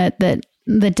unfortunate that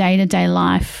the day-to-day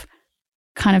life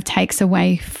kind of takes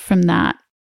away from that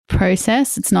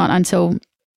process. It's not until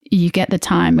you get the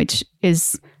time, which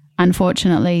is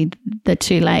unfortunately the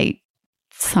too late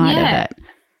side of it.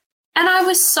 And I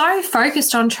was so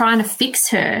focused on trying to fix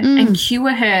her and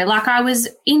cure her. Like I was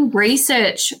in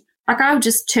research, like I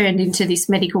just turned into this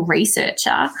medical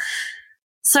researcher.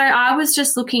 So I was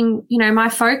just looking, you know, my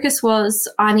focus was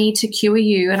I need to cure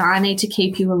you and I need to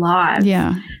keep you alive.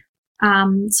 Yeah.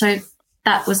 So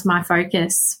that was my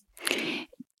focus.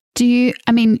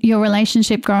 Your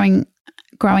relationship growing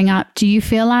up, do you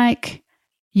feel like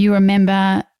you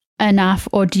remember enough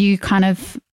or do you kind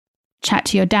of chat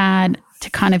to your dad to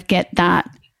kind of get that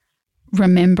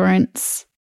remembrance?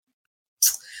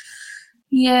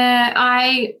 Yeah,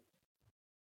 I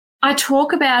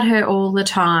talk about her all the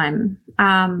time,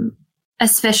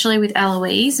 especially with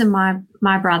Eloise and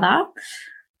my brother,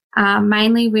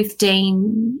 mainly with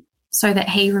Dean so that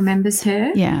he remembers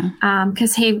her. Yeah.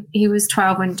 Because he was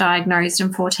 12 when diagnosed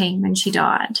and 14 when she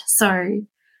died. So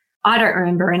I don't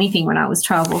remember anything when I was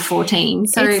 12 or 14.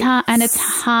 So it's hard, and it's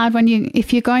hard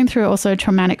if you're going through also a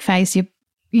traumatic phase, you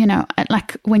know,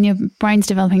 like when your brain's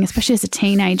developing, especially as a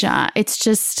teenager, it's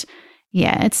just,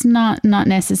 it's not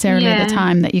necessarily the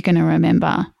time that you're going to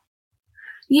remember.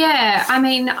 Yeah. I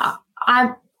mean,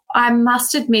 I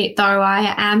must admit, though,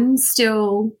 I am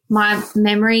still, my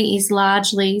memory is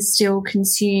largely still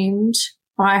consumed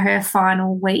by her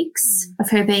final weeks of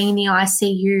her being in the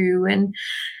ICU,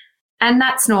 and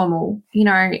that's normal. You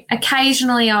know,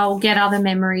 occasionally I'll get other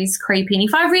memories creep in.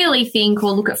 If I really think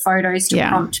or look at photos to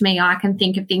prompt me, I can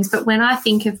think of things. But when I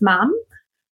think of Mum,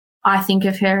 I think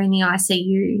of her in the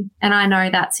ICU, and I know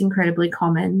that's incredibly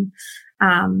common.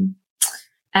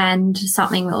 And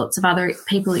something that lots of other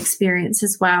people experience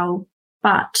as well.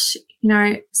 But, you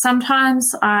know,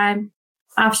 sometimes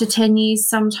after 10 years,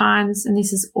 sometimes, and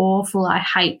this is awful, I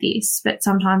hate this, but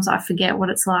sometimes I forget what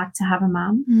it's like to have a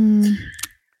mum.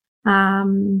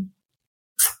 And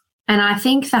I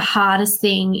think the hardest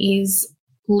thing is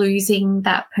losing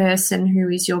that person who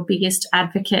is your biggest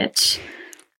advocate.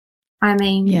 I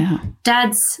mean,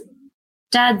 Dad's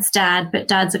dad, but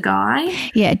Dad's a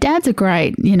guy. Yeah, dads are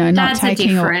great, you know, not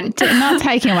taking away.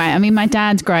 I mean, my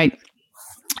dad's great,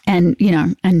 and, you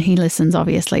know, and he listens,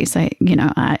 obviously. So, you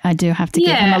know, I do have to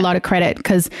give him a lot of credit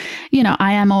because, you know,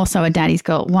 I am also a daddy's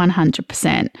girl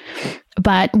 100%.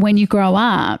 But when you grow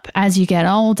up, as you get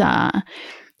older,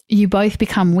 you both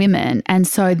become women. And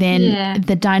so then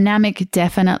the dynamic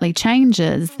definitely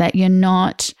changes, that you're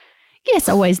not... Yes,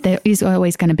 there is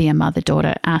always going to be a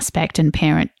mother-daughter aspect and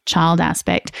parent-child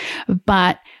aspect,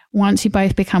 but once you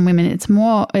both become women, it's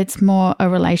more a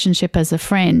relationship as a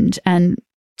friend, and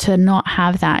to not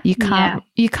have that, you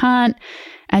can't,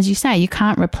 as you say, you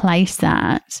can't replace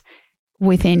that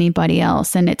with anybody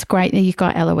else. And it's great that you've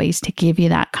got Eloise to give you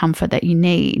that comfort that you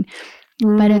need,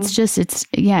 but it's just it's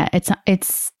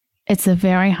a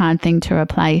very hard thing to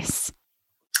replace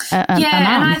a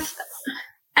mum.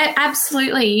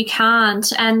 Absolutely, you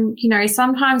can't. And, you know,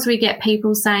 sometimes we get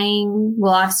people saying,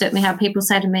 well, I've certainly had people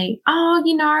say to me, oh,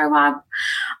 you know,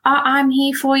 I'm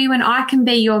here for you and I can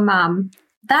be your mum.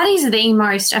 That is the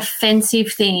most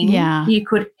offensive thing you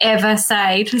could ever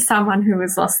say to someone who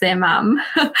has lost their mum.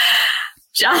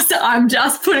 I'm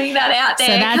just putting that out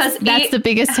there. So that's the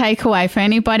biggest takeaway for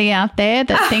anybody out there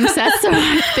that thinks that's the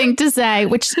right thing to say,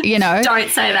 which, you know. Don't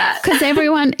say that. Because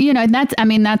everyone, you know,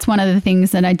 that's one of the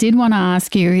things that I did want to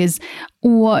ask you is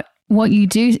what you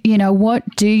do, you know, what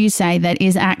do you say that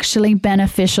is actually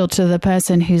beneficial to the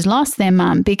person who's lost their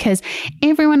mum? Because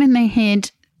everyone in their head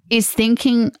is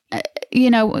thinking, you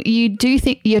know, you do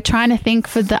think you're trying to think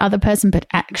for the other person, but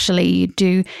actually you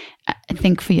do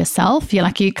think for yourself. You're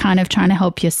kind of trying to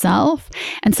help yourself.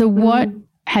 And so what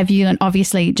have you, and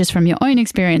obviously just from your own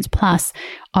experience, plus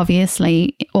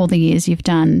obviously all the years you've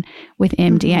done with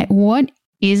MDA, what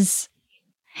is,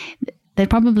 there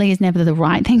probably is never the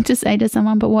right thing to say to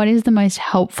someone, but what is the most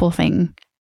helpful thing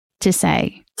to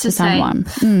say to someone?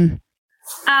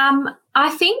 I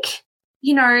think,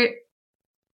 you know,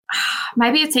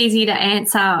 maybe it's easy to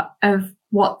answer of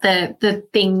what the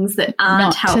things that aren't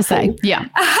not helpful. To say. Yeah.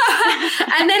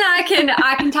 And then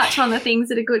I can touch on the things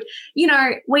that are good. You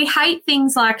know, we hate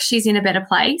things like she's in a better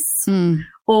place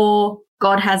or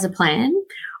God has a plan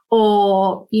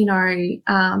or, you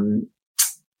know,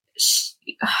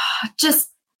 just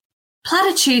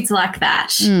platitudes like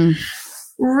that.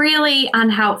 Really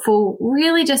unhelpful,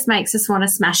 really just makes us want to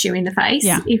smash you in the face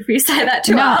if you say that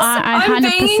to us. I'm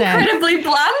being incredibly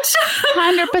blunt.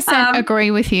 100% agree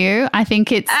with you. I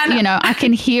think it's, you know, I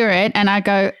can hear it and I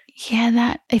go, yeah,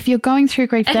 that if you're going through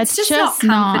grief, that's just not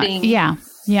comforting.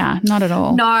 Not at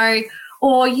all. No.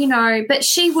 Or, you know, but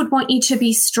she would want you to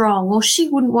be strong or she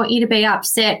wouldn't want you to be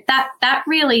upset. That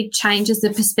really changes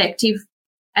the perspective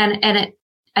and it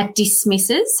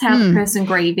dismisses how the person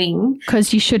grieving.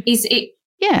 Because you should.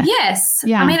 Yes.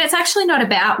 I mean, it's actually not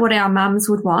about what our mums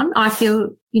would want. I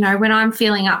feel, you know, when I'm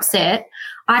feeling upset,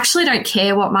 I actually don't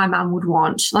care what my mum would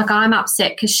want. Like I'm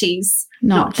upset because she's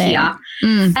not here.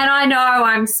 And I know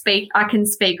I can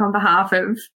speak on behalf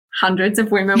of hundreds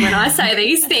of women when I say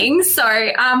these things. So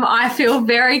I feel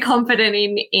very confident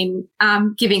in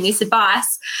giving this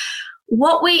advice.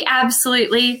 What we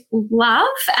absolutely love,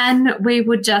 and we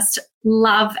would just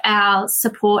love our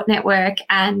support network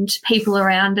and people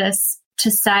around us to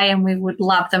say, and we would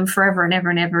love them forever and ever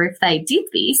and ever if they did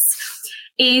this,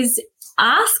 is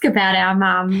ask about our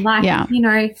mum. You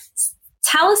know,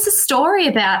 tell us a story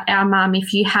about our mum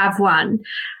if you have one.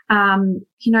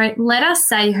 You know, let us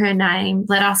say her name.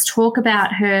 Let us talk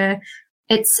about her.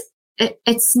 It's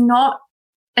not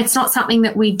it's not something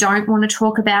that we don't want to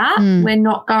talk about. We're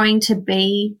not going to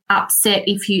be upset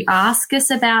if you ask us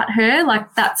about her.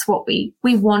 Like, that's what we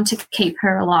want to keep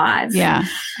her alive. Yeah.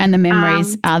 And the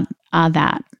memories are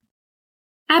that.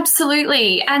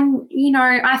 Absolutely. And, you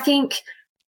know, I think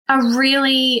a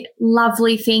really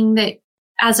lovely thing that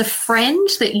as a friend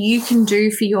that you can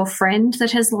do for your friend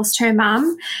that has lost her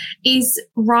mum is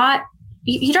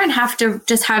you don't have to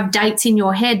just have dates in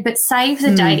your head, but save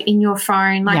the date in your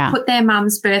phone. Like, put their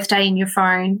mum's birthday in your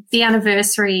phone, the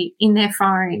anniversary in their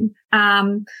phone,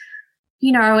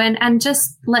 you know, and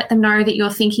just let them know that you're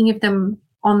thinking of them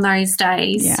on those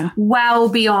days well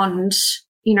beyond,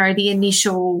 you know, the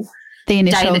initial day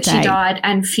that she died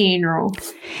and funeral.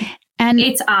 And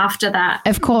it's after that.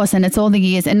 Of course, and it's all the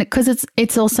years. And because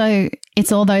it's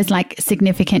all those like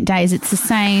significant days. It's the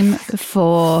same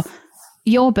for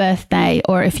your birthday,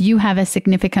 or if you have a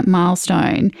significant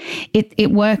milestone,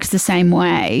 it works the same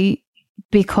way,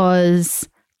 because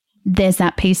there's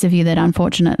that piece of you that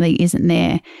unfortunately isn't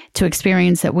there to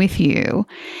experience it with you.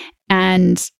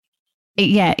 And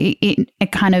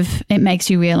it kind of, it makes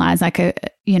you realize, like,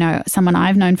 you know, someone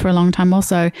I've known for a long time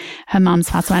also, her mum's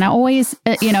passed away. And I always,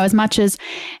 you know, as much as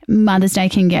Mother's Day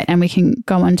can get, and we can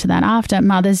go on to that after,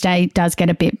 Mother's Day does get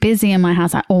a bit busy in my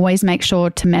house. I always make sure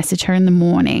to message her in the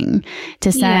morning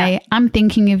to say, I'm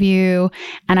thinking of you.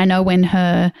 And I know when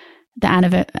the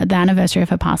anniversary of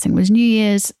her passing was New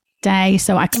Year's Day.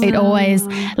 So it always,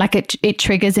 like, it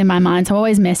triggers in my mind. So I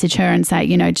always message her and say,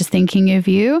 you know, just thinking of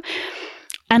you.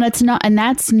 And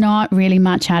that's not really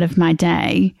much out of my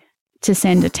day to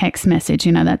send a text message.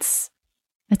 You know, it's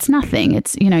nothing.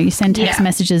 It's, you know, you send text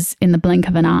messages in the blink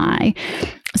of an eye.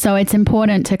 So it's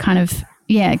important to kind of,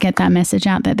 get that message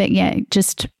out there that,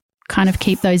 just kind of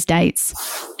keep those dates.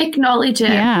 Acknowledge it.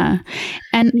 Yeah.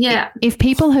 And if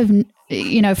people have,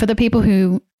 you know, for the people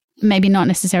who maybe not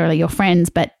necessarily your friends,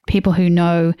 but people who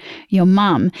know your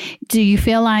mum, do you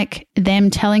feel like them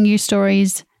telling you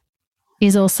stories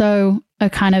is also a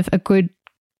kind of a good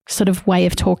sort of way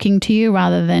of talking to you,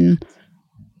 rather than,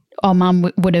 oh,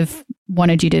 mum would have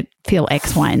wanted you to feel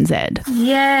X, Y, and Z?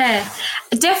 Yeah,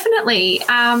 definitely.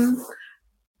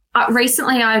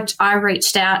 Recently I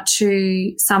reached out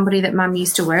to somebody that mum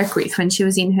used to work with when she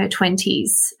was in her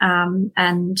 20s.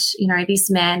 And, you know, this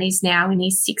man is now in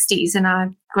his 60s, and I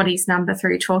got his number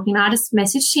through talking. I just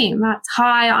messaged him,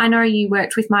 hi, I know you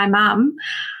worked with my mum.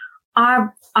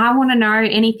 I want to know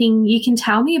anything you can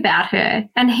tell me about her.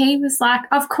 And he was like,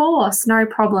 of course, no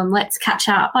problem. Let's catch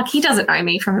up. Like, he doesn't know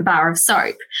me from a bar of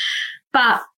soap.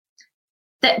 But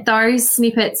that those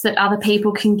snippets that other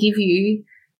people can give you,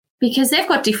 because they've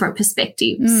got different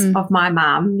perspectives of my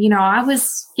mum. You know, I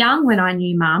was young when I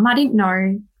knew mum. I didn't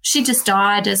know. She just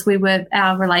died as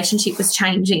our relationship was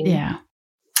changing. Yeah.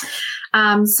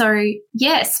 So,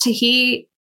 yes, to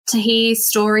hear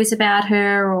stories about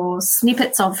her or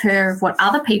snippets of her, of what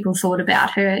other people thought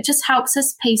about her, it just helps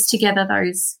us piece together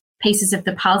those pieces of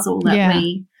the puzzle that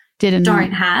we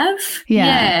don't have.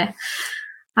 Yeah.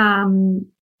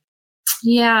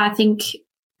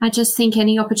 I just think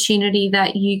any opportunity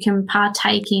that you can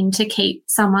partake in to keep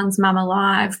someone's mum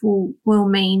alive will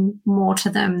mean more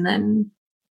to them than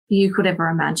you could ever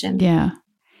imagine. Yeah.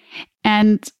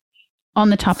 And on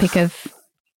the topic of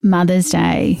Mother's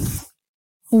Day,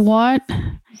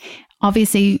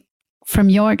 obviously from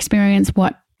your experience,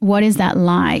 what is that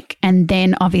like? And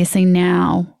then obviously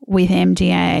now with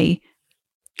MDA,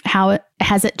 how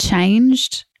has it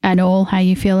changed at all how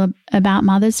you feel about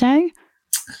Mother's Day?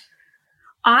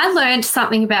 I learned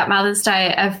something about Mother's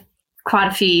Day of quite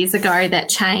a few years ago that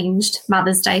changed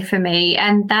Mother's Day for me,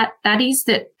 and that is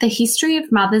that the history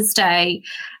of Mother's Day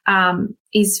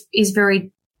is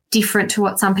very different to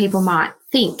what some people might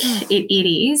think it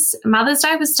is. Mother's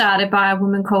Day was started by a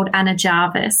woman called Anna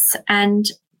Jarvis, and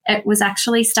it was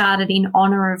actually started in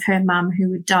honour of her mum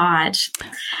who had died.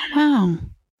 Wow.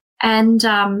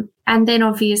 And then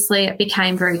obviously it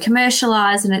became very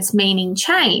commercialised and its meaning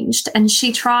changed, and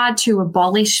she tried to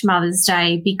abolish Mother's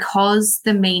Day because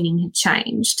the meaning had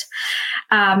changed.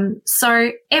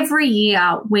 So every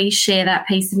year we share that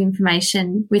piece of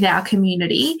information with our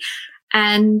community,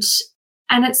 and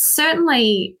it's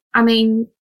certainly, I mean,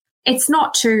 it's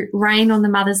not to rain on the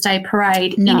Mother's Day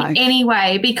parade in any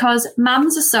way, because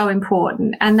mums are so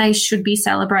important and they should be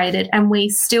celebrated, and we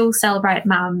still celebrate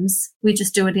mums. We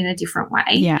just do it in a different way.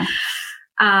 Yeah.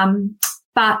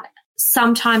 But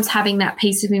sometimes having that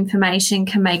piece of information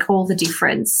can make all the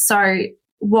difference. So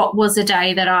what was a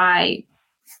day that I,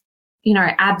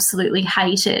 absolutely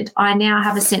hated, I now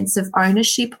have a sense of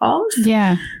ownership of.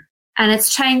 Yeah. And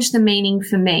it's changed the meaning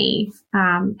for me.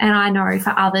 And I know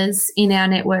for others in our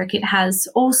network it has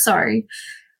also.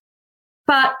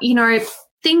 But, you know,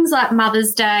 things like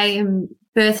Mother's Day and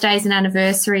birthdays and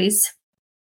anniversaries,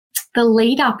 the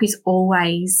lead up is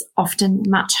always often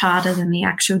much harder than the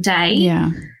actual day.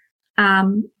 Yeah.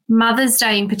 Mother's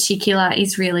Day in particular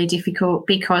is really difficult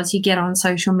because you get on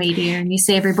social media and you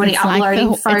see everybody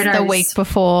uploading photos. It's the week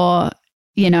before,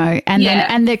 you know, and then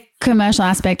and the commercial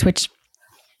aspect, which,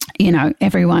 you know,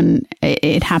 everyone,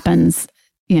 it happens,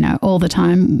 you know, all the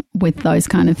time with those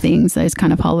kind of things, those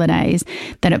kind of holidays,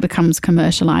 that it becomes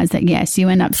commercialized, that yes, you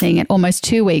end up seeing it almost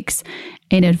 2 weeks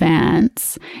in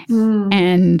advance.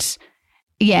 And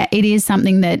yeah, it is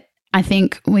something that I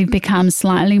think we've become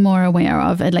slightly more aware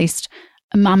of, at least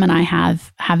Mum and I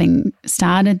having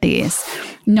started this,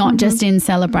 not just in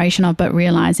celebration of, but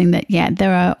realizing that, yeah,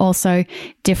 there are also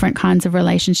different kinds of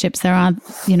relationships. There are,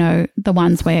 you know, the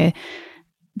ones where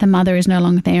the mother is no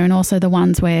longer there, and also the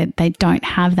ones where they don't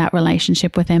have that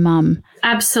relationship with their mum.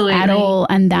 Absolutely. At all.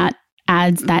 And that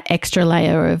adds that extra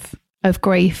layer of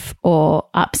grief or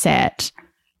upset,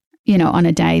 you know, on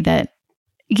a day that,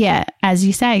 yeah, as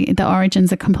you say, the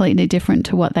origins are completely different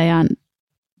to what they are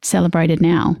celebrated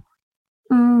now.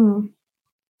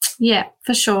 Yeah,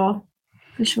 for sure.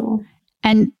 For sure.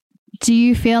 And do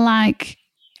you feel like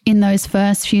in those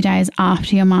first few days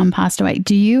after your mum passed away,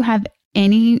 do you have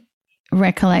any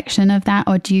recollection of that,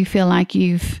 or do you feel like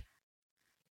you've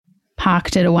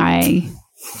parked it away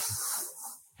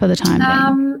for the time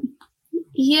being?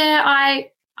 Yeah,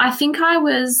 I think I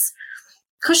was,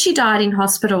 because she died in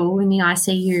hospital in the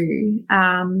ICU,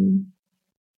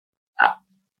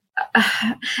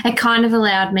 it kind of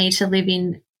allowed me to live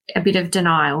in a bit of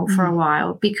denial for a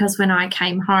while, because when I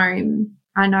came home,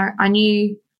 I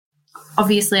knew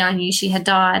she had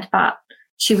died, but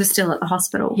she was still at the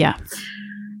hospital. Yeah.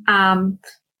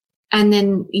 And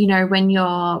then, you know, when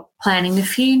you're planning the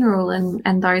funeral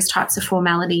and those types of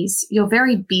formalities, you're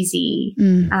very busy,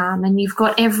 and you've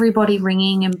got everybody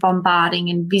ringing and bombarding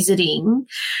and visiting.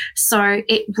 So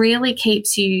it really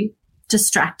keeps you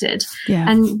distracted.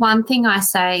 Yeah. And one thing I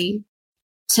say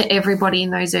to everybody in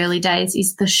those early days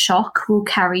is the shock will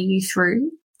carry you through.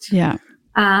 Yeah.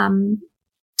 And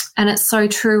it's so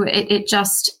true. It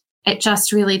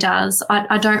just really does.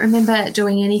 I don't remember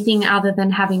doing anything other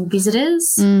than having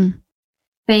visitors,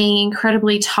 being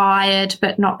incredibly tired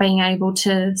but not being able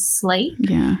to sleep,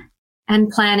 and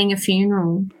planning a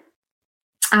funeral.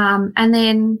 And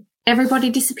then everybody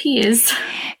disappears.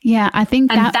 Yeah, I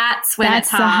think that's when it's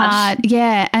hard.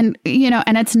 Yeah, and, you know,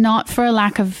 and it's not for a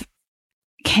lack of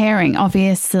caring,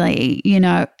 obviously. You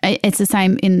know, it's the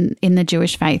same in the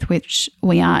Jewish faith, which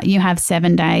we are. You have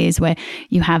 7 days where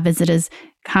you have visitors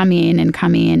come in,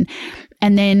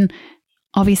 and then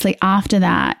obviously after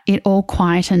that it all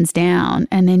quietens down,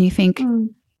 and then you think,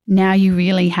 now you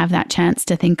really have that chance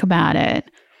to think about it.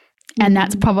 And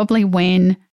that's probably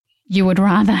when you would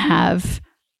rather have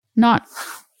not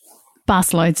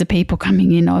busloads of people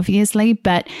coming in, obviously,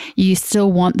 but you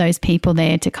still want those people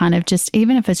there to kind of just,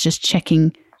 even if it's just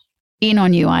checking in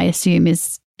on you, I assume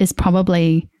is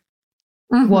probably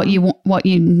what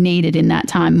you needed in that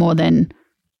time more than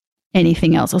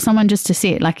anything else, or someone just to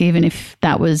sit, like, even if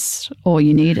that was all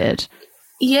you needed.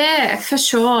 Yeah, for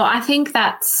sure. I think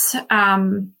that's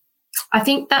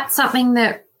something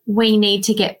that we need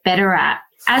to get better at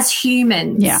as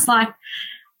humans. Yeah.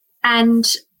 And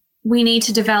we need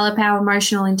to develop our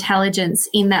emotional intelligence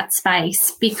in that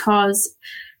space, because,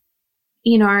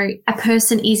 you know, a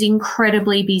person is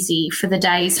incredibly busy for the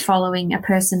days following a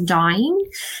person dying.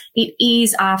 It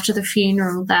is after the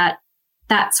funeral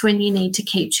that's when you need to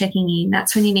keep checking in.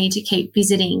 That's when you need to keep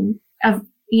visiting.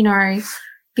 You know,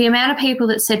 the amount of people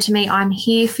that said to me, "I'm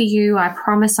here for you, I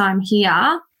promise I'm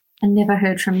here," and never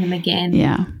heard from them again.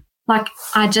 Yeah. Like,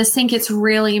 I just think it's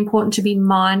really important to be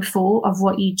mindful of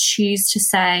what you choose to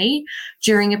say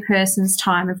during a person's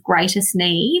time of greatest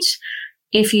need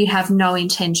if you have no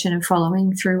intention of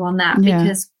following through on that,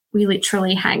 because we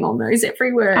literally hang on those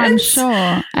every word. I'm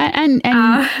sure. And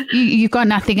you've got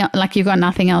nothing, you've got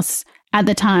nothing else at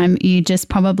the time. You just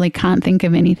probably can't think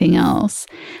of anything else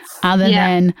other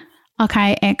than,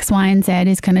 okay, X, Y, and Z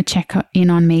is going to check in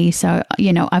on me. So,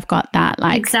 you know, I've got that.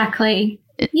 Like, exactly.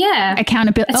 Yeah.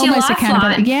 Accountability, almost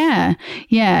accountability. Yeah.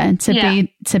 Yeah.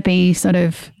 To be sort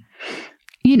of,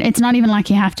 you know, it's not even like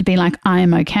you have to be like, I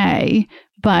am okay,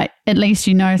 but at least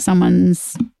you know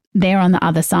someone's there on the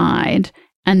other side.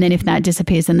 And then if that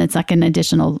disappears, then it's like an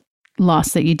additional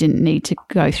loss that you didn't need to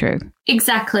go through.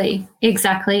 Exactly.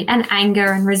 And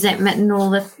anger and resentment and all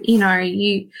the, you know,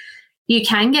 you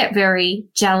can get very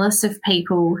jealous of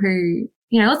people who,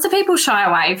 lots of people shy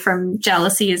away from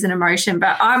jealousy as an emotion,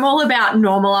 but I'm all about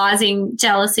normalizing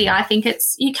jealousy. I think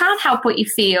you can't help what you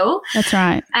feel. That's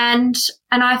right. And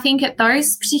I think at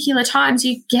those particular times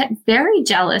you get very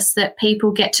jealous that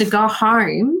people get to go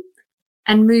home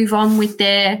and move on with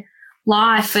their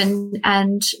life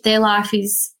and their life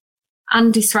is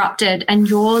undisrupted and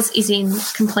yours is in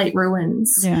complete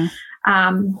ruins. Yeah.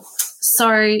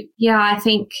 So yeah, I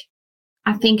think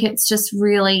it's just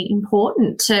really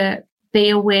important to be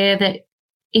aware that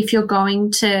if you're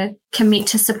going to commit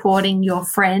to supporting your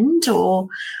friend or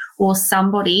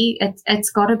somebody, it's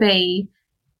got to be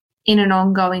in an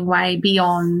ongoing way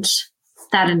beyond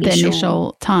that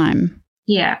initial time.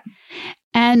 Yeah.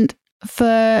 And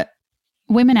for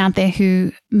women out there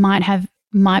who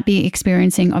might be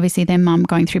experiencing, obviously, their mum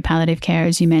going through palliative care,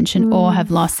 as you mentioned, or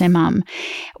have lost their mum,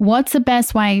 what's the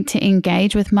best way to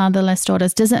engage with motherless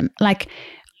daughters? Does it, like,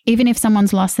 even if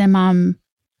someone's lost their mum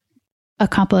a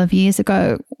couple of years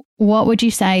ago, what would you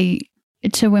say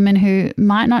to women who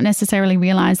might not necessarily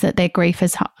realize that their grief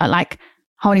is like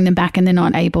holding them back and they're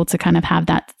not able to kind of have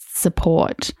that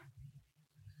support?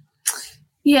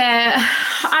 Yeah,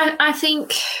 I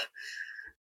think,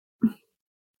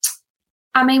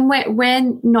 I mean,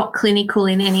 we're not clinical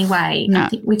in any way, no. I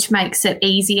think, which makes it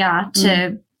easier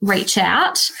to reach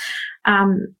out.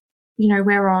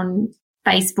 We're on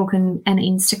Facebook and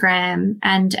Instagram,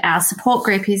 and our support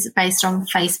group is based on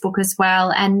Facebook as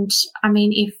well. And I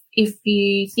mean, if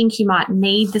you think you might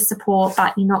need the support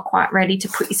but you're not quite ready to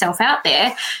put yourself out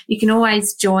there, you can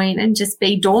always join and just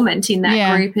be dormant in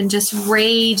that group and just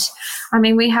read. I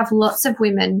mean, we have lots of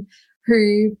women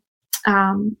who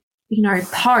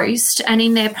post, and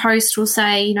in their post will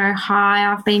say,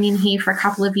 hi, I've been in here for a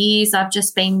couple of years, I've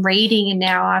just been reading and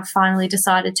now I've finally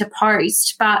decided to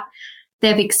post. But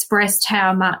they've expressed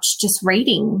how much just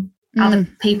reading other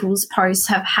people's posts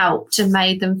have helped and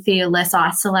made them feel less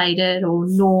isolated or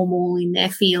normal in their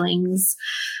feelings.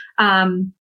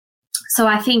 So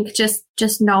I think just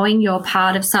knowing you're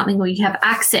part of something or you have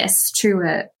access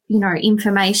to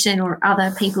information or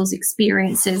other people's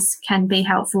experiences can be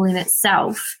helpful in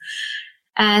itself.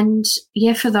 And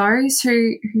yeah, for those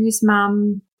whose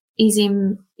mum is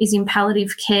in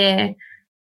palliative care,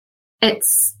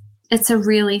 it's a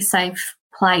really safe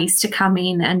place to come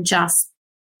in and just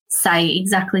say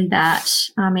exactly that.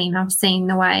 I mean, I've seen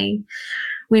the way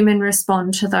women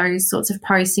respond to those sorts of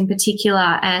posts in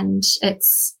particular, and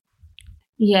it's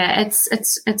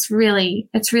really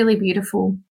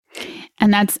beautiful.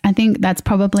 And I think that's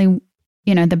probably,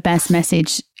 the best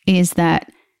message is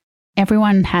that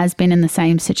everyone has been in the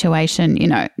same situation.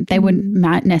 They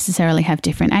might necessarily have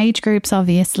different age groups,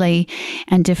 obviously,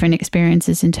 and different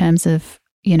experiences in terms of,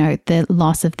 the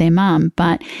loss of their mum,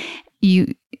 but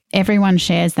everyone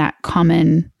shares that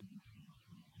common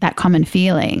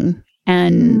feeling,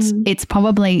 and it's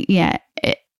probably,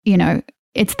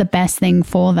 it's the best thing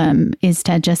for them is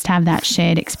to just have that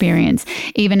shared experience.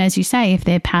 Even as you say, if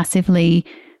they're passively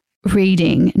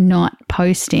reading, not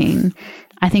posting,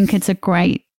 I think it's a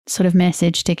great sort of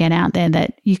message to get out there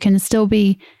that you can still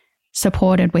be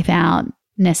supported without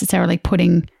necessarily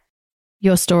putting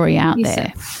your story out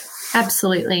there.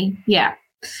 Absolutely. Yeah.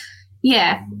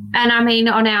 Yeah. And I mean,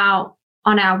 on our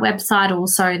website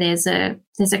also there's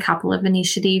a couple of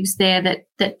initiatives there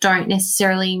that don't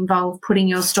necessarily involve putting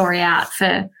your story out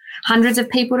for hundreds of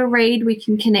people to read. We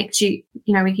can connect we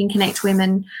can connect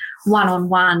women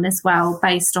one-on-one as well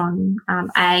based on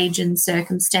age and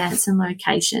circumstance and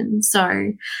location.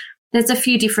 So there's a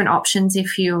few different options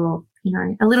if you're,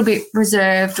 a little bit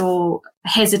reserved or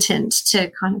hesitant to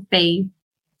kind of be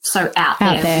so out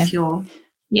there. With your,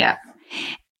 yeah.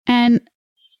 And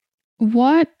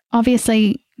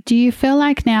obviously, do you feel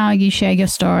like now you share your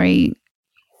story,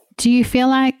 do you feel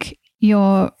like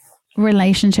your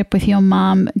relationship with your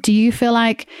mum, do you feel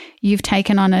like you've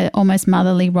taken on an almost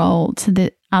motherly role to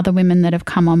the other women that have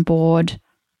come on board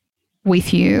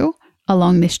with you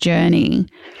along this journey?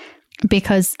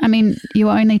 Because, I mean, you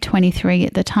were only 23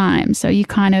 at the time, so you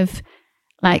kind of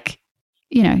like,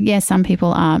 some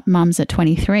people are mums at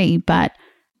 23, but,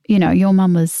 your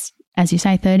mum was, as you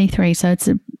say, 33, so it's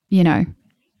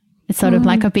it's sort of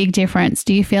like a big difference.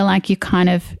 Do you feel like you kind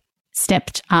of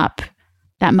stepped up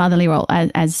that motherly role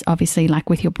as obviously like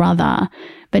with your brother,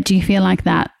 but do you feel like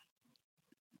that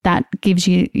gives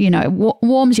you,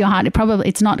 warms your heart?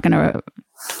 It's not going to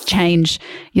change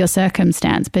your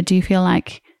circumstance, but do you feel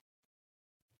like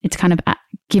it's kind of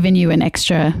given you an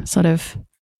extra sort of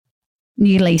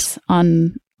new lease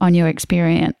on your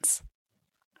experience?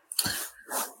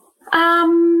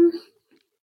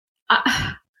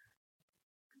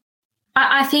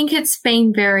 I think it's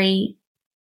been very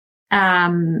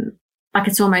like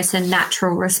it's almost a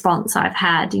natural response I've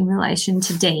had in relation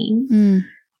to Dean.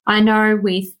 I know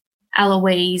with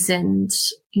Eloise and,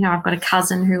 you know, I've got a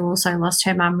cousin who also lost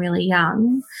her mum really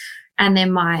young, and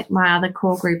then my other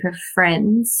core group of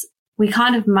friends, we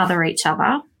kind of mother each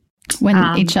other.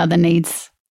 When each other needs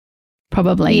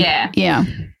probably. Yeah.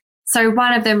 So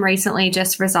one of them recently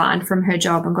just resigned from her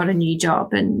job and got a new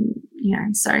job, and, you know,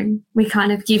 so we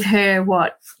kind of give her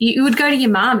what you would go to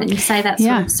your mum and say that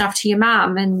sort of stuff to your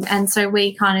mum, and so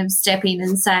we kind of step in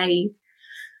and say,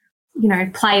 you know,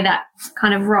 play that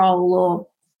kind of role. Or,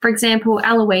 for example,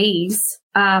 Eloise,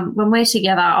 when we're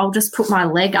together, I'll just put my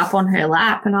leg up on her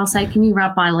lap and I'll say, can you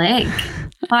rub my leg?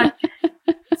 Like,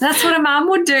 that's what a mum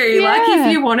would do, like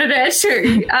if you wanted her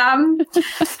to.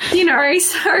 You know,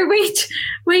 so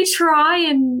we try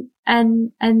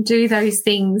and do those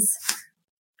things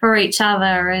for each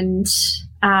other, and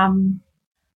I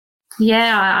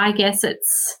guess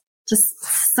it's just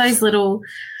those little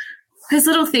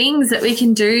things that we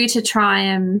can do to try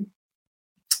and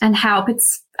help.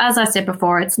 It's, as I said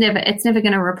before, it's never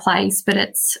going to replace, but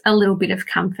it's a little bit of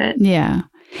comfort. Yeah.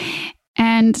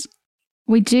 And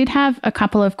we did have a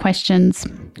couple of questions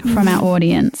from our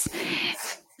audience.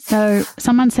 So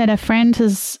someone said a friend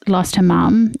has lost her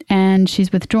mum and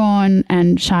she's withdrawn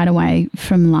and shied away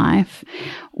from life.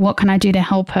 What can I do to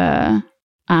help her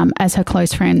as her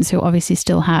close friends who obviously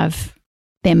still have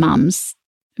their mums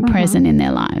present in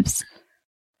their lives?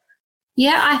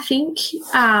 Yeah, I think,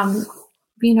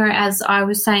 you know, as I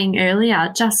was saying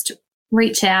earlier, just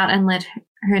reach out and let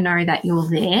her know that you're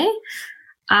there.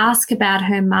 Ask about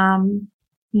her mum.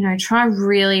 You know, try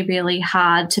really, really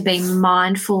hard to be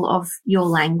mindful of your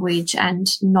language and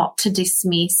not to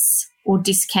dismiss or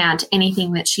discount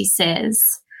anything that she says.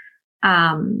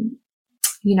 You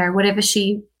know, whatever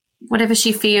she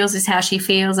feels is how she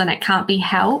feels, and it can't be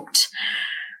helped.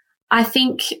 I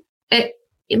think it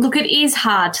is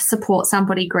hard to support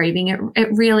somebody grieving. It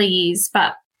really is.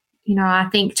 But, you know, I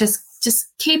think just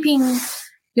keeping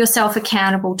yourself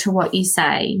accountable to what you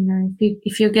say. You know,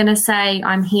 if you're going to say,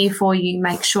 I'm here for you,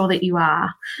 make sure that you are.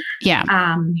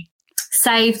 Yeah.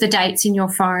 Save the dates in your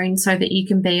phone so that you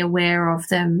can be aware of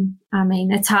them. I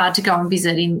mean, it's hard to go and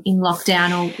visit in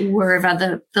lockdown or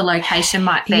wherever the location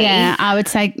might be. Yeah, I would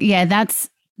say, that's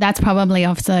probably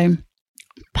also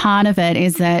part of it,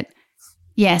 is that,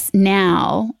 yes,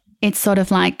 now it's sort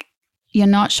of like you're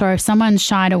not sure if someone's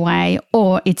shied away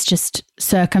or it's just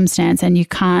circumstance and you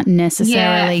can't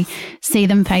necessarily see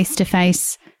them face to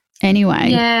face anyway.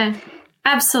 Yeah,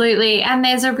 absolutely. And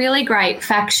there's a really great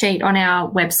fact sheet on our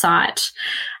website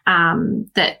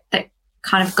that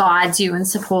kind of guides you and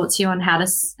supports you on how to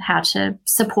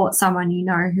support someone you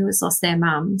know who has lost their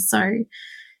mum. So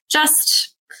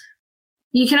just,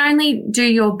 you can only do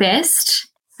your best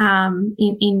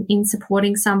in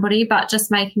supporting somebody, but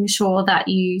just making sure that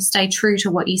you stay true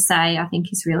to what you say, I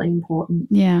think, is really important.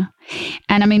 Yeah.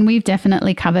 And I mean, we've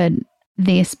definitely covered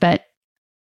this, but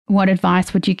what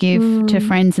advice would you give to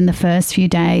friends in the first few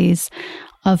days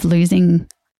of losing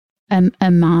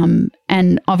a mum?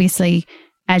 And obviously,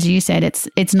 as you said,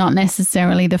 it's not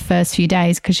necessarily the first few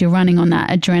days because you're running on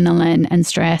that adrenaline and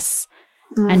stress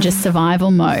and just survival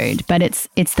mode, but it's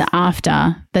the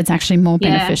after that's actually more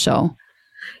beneficial.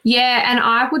 Yeah, and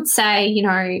I would say, you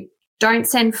know, don't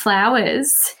send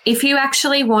flowers. If you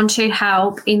actually want to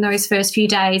help in those first few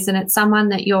days and it's someone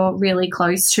that you're really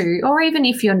close to, or even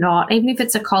if you're not, even if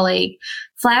it's a colleague,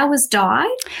 flowers die.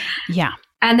 Yeah.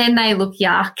 And then they look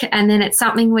yuck, and then it's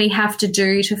something we have to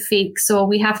do to fix, or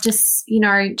we have to, you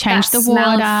know, change the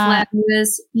water.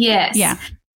 Flowers. Yes. Yeah.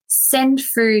 Send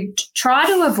food. Try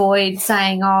to avoid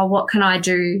saying, oh, what can I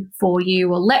do for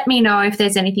you? Or let me know if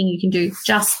there's anything you can do.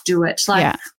 Just do it.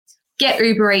 Like, get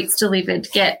Uber Eats delivered,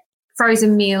 get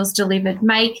frozen meals delivered,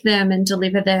 make them and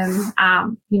deliver them.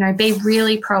 You know, be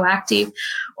really proactive.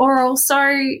 Or also,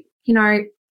 you know,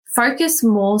 focus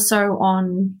more so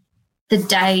on the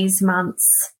days,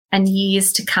 months and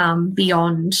years to come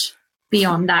beyond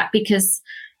that, because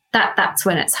that's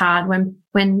when it's hard,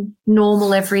 when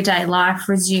normal everyday life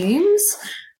resumes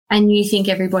and you think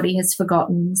everybody has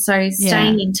forgotten. So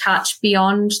staying in touch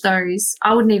beyond those,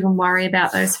 I wouldn't even worry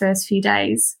about those first few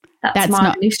days. That's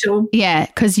my initial. Yeah,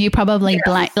 because you probably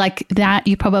blank like that.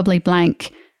 You probably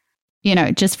blank, you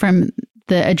know, just from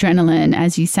the adrenaline,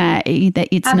 as you say, that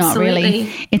it's not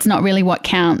really what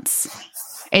counts.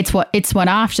 It's what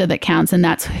after that counts, and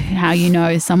that's how you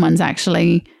know someone's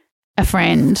actually a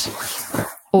friend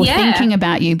or thinking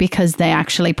about you, because they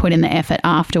actually put in the effort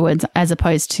afterwards as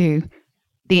opposed to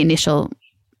the initial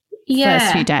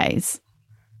first few days.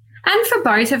 And for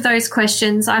both of those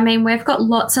questions, I mean, we've got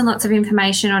lots and lots of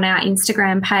information on our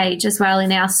Instagram page as well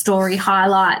in our story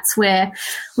highlights, where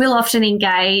we'll often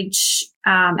engage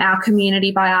our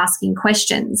community by asking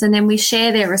questions, and then we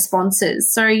share their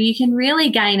responses. So you can really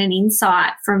gain an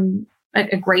insight from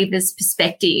a griever's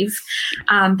perspective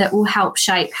that will help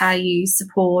shape how you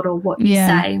support or what you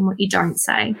say and what you don't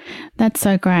say. That's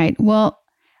so great. Well,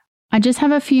 I just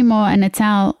have a few more, and it's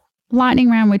our lightning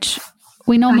round, which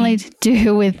we normally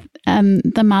do with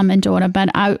the mum and daughter, but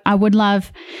I would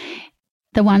love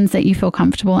the ones that you feel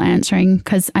comfortable answering,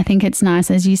 because I think it's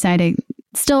nice, as you say, to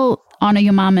still honour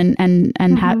your mum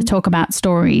and talk about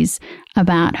stories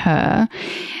about her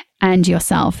and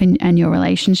yourself and your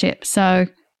relationship. So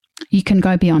you can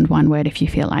go beyond one word if you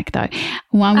feel like, though.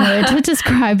 One word to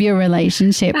describe your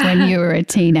relationship when you were a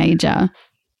teenager.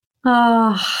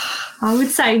 Oh, I would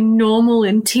say normal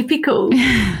and typical.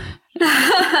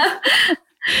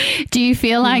 Do you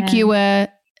feel like you were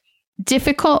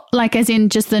difficult, like as in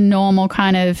just the normal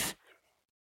kind of,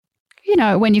 you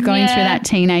know, when you're going through that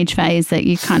teenage phase that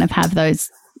you kind of have those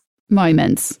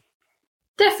moments?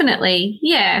 Definitely.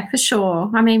 Yeah, for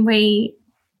sure. I mean, we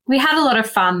had a lot of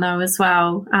fun though as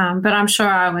well, but I'm sure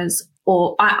I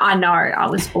know I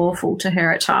was awful to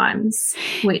her at times,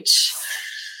 which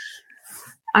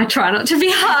I try not to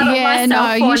be hard on myself. Yeah,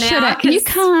 no, you shouldn't. You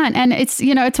can't. And it's,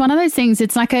 you know, it's one of those things.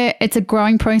 It's like it's a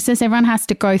growing process. Everyone has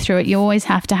to go through it. You always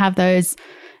have to have those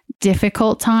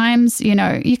difficult times. You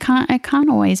know, it can't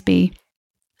always be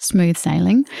smooth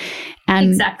sailing. And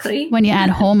exactly. When you add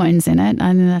hormones in it,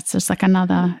 I mean, that's just like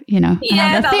another, you know,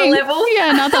 another thing. Level.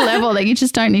 Yeah, another level that you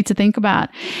just don't need to think about.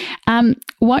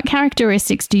 What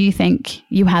characteristics do you think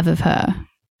you have of her?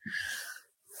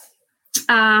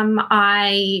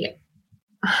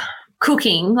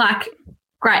 Cooking, like,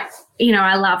 great. You know,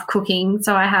 I love cooking,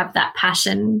 so I have that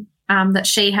passion that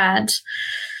she had.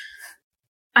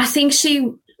 I think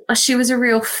she was a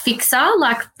real fixer,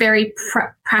 like very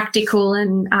practical,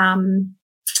 and and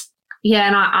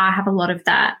I have a lot of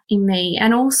that in me.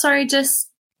 And also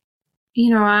just, you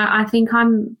know, I think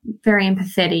I'm very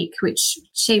empathetic, which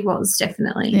she was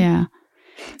definitely. Yeah.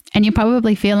 And you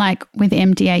probably feel like with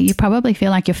MDA, you probably feel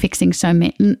like you're fixing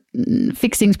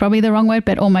fixing's probably the wrong word,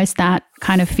 but almost that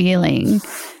kind of feeling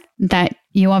that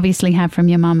you obviously have from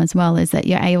your mum as well, is that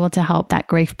you're able to help that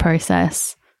grief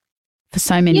process for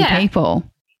so many people.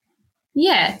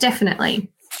 Yeah,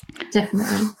 definitely.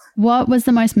 Definitely. What was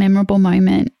the most memorable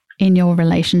moment in your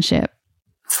relationship?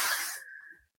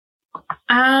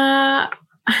 It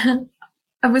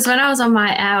was when I was on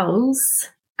my L's.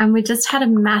 And we just had a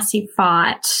massive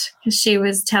fight because she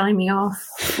was telling me off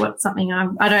something I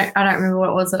don't remember what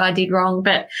it was that I did wrong,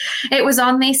 but it was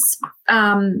on this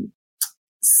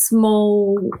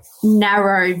small,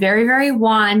 narrow, very, very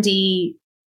windy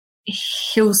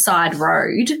hillside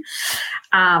road,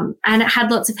 and it had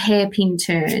lots of hairpin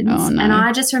turns. Oh, no. And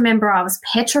I just remember I was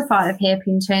petrified of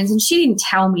hairpin turns, and she didn't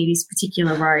tell me this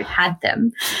particular road had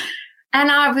them. And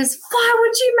I was, why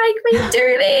would you make me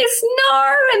do this?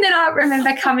 No. And then I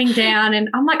remember coming down and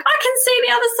I'm like, I can see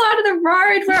the other side of the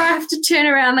road where I have to turn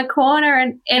around the corner.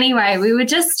 And anyway, we were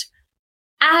just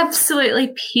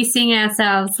absolutely pissing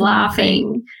ourselves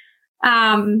laughing.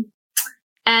 And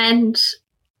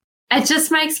it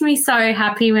just makes me so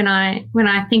happy when I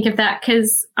think of that,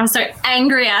 because I'm so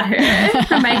angry at her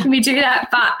for making me do that.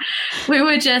 But we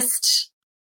were just,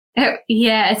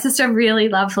 it's just a really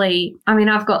lovely, I mean,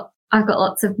 I've got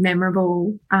lots of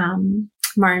memorable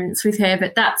moments with her,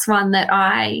 but that's one that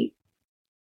I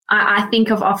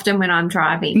think of often when I'm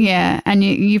driving. Yeah, and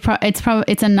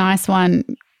it's a nice one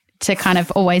to kind of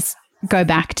always go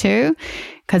back to,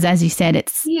 because as you said,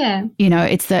 it's you know,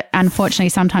 it's unfortunately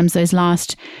sometimes those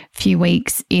last few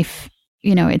weeks, if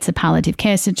you know it's a palliative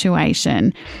care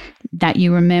situation, that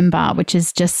you remember, which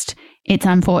is just, it's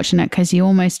unfortunate because you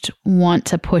almost want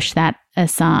to push that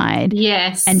aside.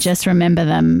 Yes. And just remember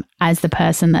them as the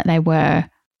person that they were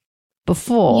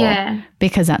before. Yeah.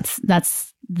 Because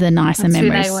that's the nicer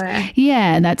memories. Who they were.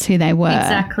 Yeah, that's who they were.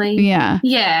 Exactly. Yeah.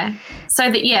 Yeah. So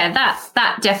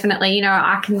that definitely, you know,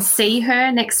 I can see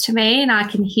her next to me and I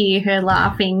can hear her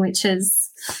laughing, which is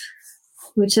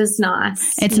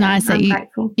nice. It's nice that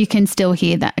you can still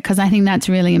hear that, because I think that's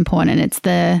really important. It's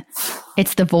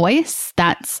the voice.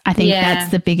 That's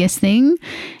the biggest thing.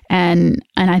 And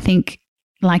I think,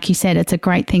 like you said, it's a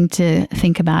great thing to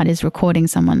think about, is recording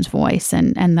someone's voice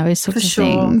and those sorts of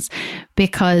things,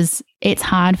 because it's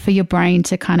hard for your brain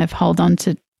to kind of hold on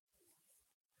to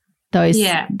those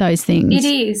things. It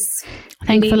is.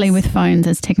 Thankfully, with phones,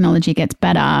 as technology gets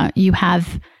better, you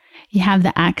have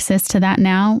the access to that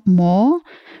now more.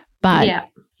 But,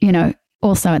 you know,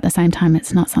 also at the same time,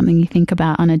 it's not something you think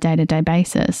about on a day-to-day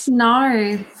basis.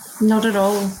 No, not at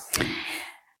all.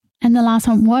 And the last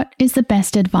one, what is the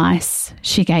best advice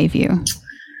she gave you?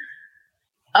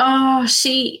 Oh,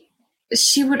 she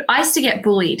would, I used to get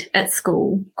bullied at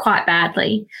school quite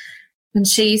badly. And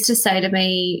she used to say to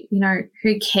me, you know,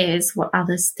 who cares what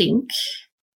others think?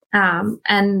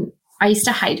 And I used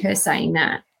to hate her saying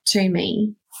that to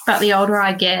me. But the older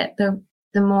I get, the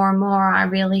more and more I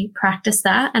really practice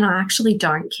that, and I actually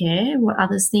don't care what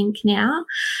others think now.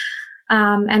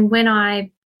 And when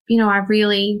I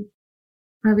really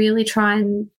try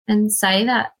and say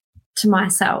that to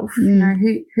myself, you know,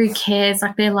 who cares?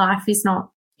 Like, their life is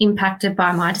not impacted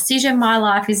by my decision. My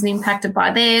life isn't impacted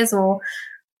by theirs, or,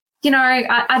 you know,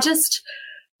 I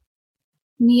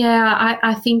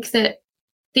think that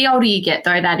the older you get,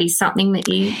 though, that is something that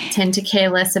you tend to care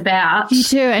less about. You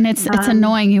do, and it's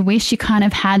annoying. You wish you kind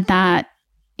of had that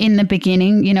in the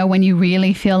beginning, you know, when you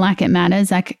really feel like it matters.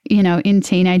 Like, you know, in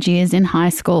teenage years, in high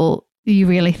school, you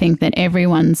really think that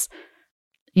everyone's,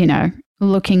 you know,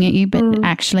 looking at you, but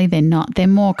actually they're not. They're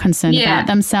more concerned about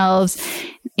themselves.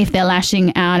 If they're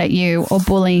lashing out at you or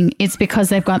bullying, it's because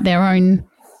they've got their own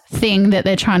thing that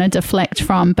they're trying to deflect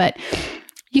from, but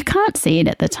you can't see it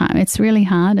at the time. It's really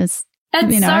hard as so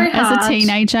hard. As a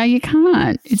teenager, you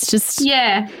can't. It's just,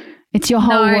 it's your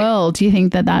whole world. You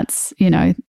think that that's, you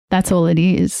know, that's all it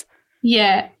is.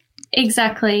 Yeah,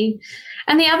 exactly.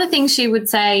 And the other thing she would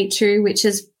say too, which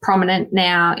is prominent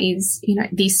now, is, you know,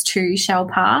 this too shall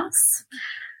pass.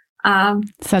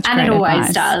 Such and great it always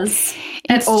advice. does.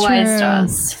 It's it always true.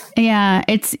 does. Yeah,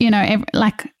 it's, you know,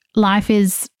 life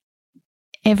is,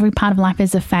 every part of life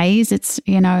is a phase. It's,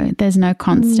 you know, there's no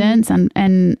constants,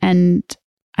 and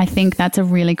I think that's a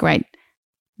really great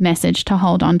message to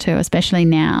hold on to, especially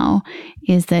now,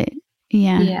 is that,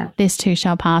 this too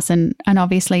shall pass. And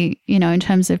obviously, you know, in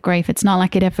terms of grief, it's not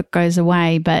like it ever goes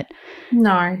away, but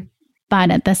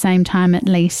at the same time, at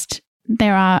least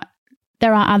there are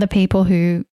other people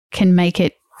who can make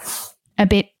it a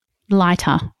bit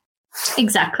lighter.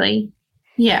 Exactly.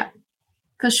 Yeah,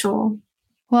 for sure.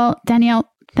 Well,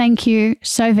 Danielle, thank you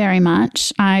so very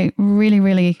much. I really,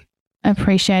 really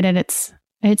appreciate it.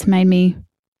 It's made me,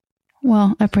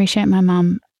 appreciate my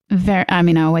mum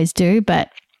I always do, but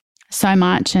so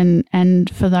much. And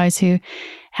for those who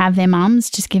have their mums,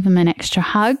 just give them an extra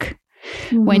hug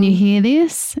when you hear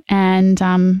this. And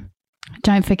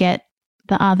don't forget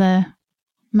the other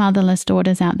motherless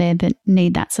daughters out there that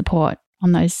need that support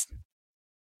on those,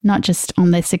 not just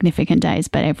on their significant days,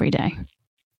 but every day.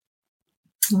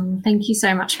 Thank you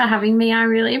so much for having me. I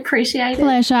really appreciate it.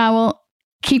 Pleasure. Well,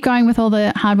 keep going with all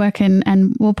the hard work,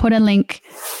 and we'll put a link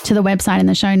to the website in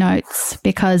the show notes,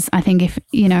 because I think if,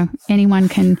 you know, anyone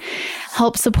can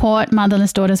help support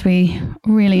motherless daughters, we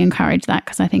really encourage that,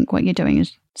 because I think what you're doing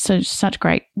is such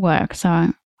great work. So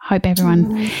I hope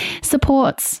everyone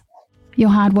supports your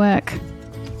hard work.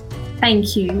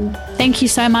 Thank you. Thank you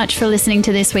so much for listening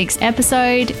to this week's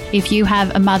episode. If you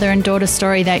have a mother and daughter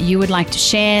story that you would like to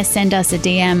share, send us a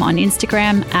DM on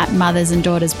Instagram at Mothers and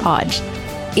Daughters Pod.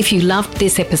 If you loved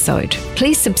this episode,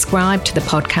 please subscribe to the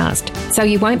podcast so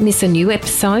you won't miss a new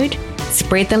episode.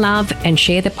 Spread the love and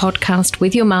share the podcast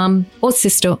with your mum or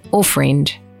sister or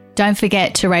friend. Don't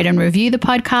forget to rate and review the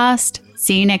podcast.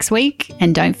 See you next week,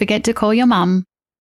 and don't forget to call your mum.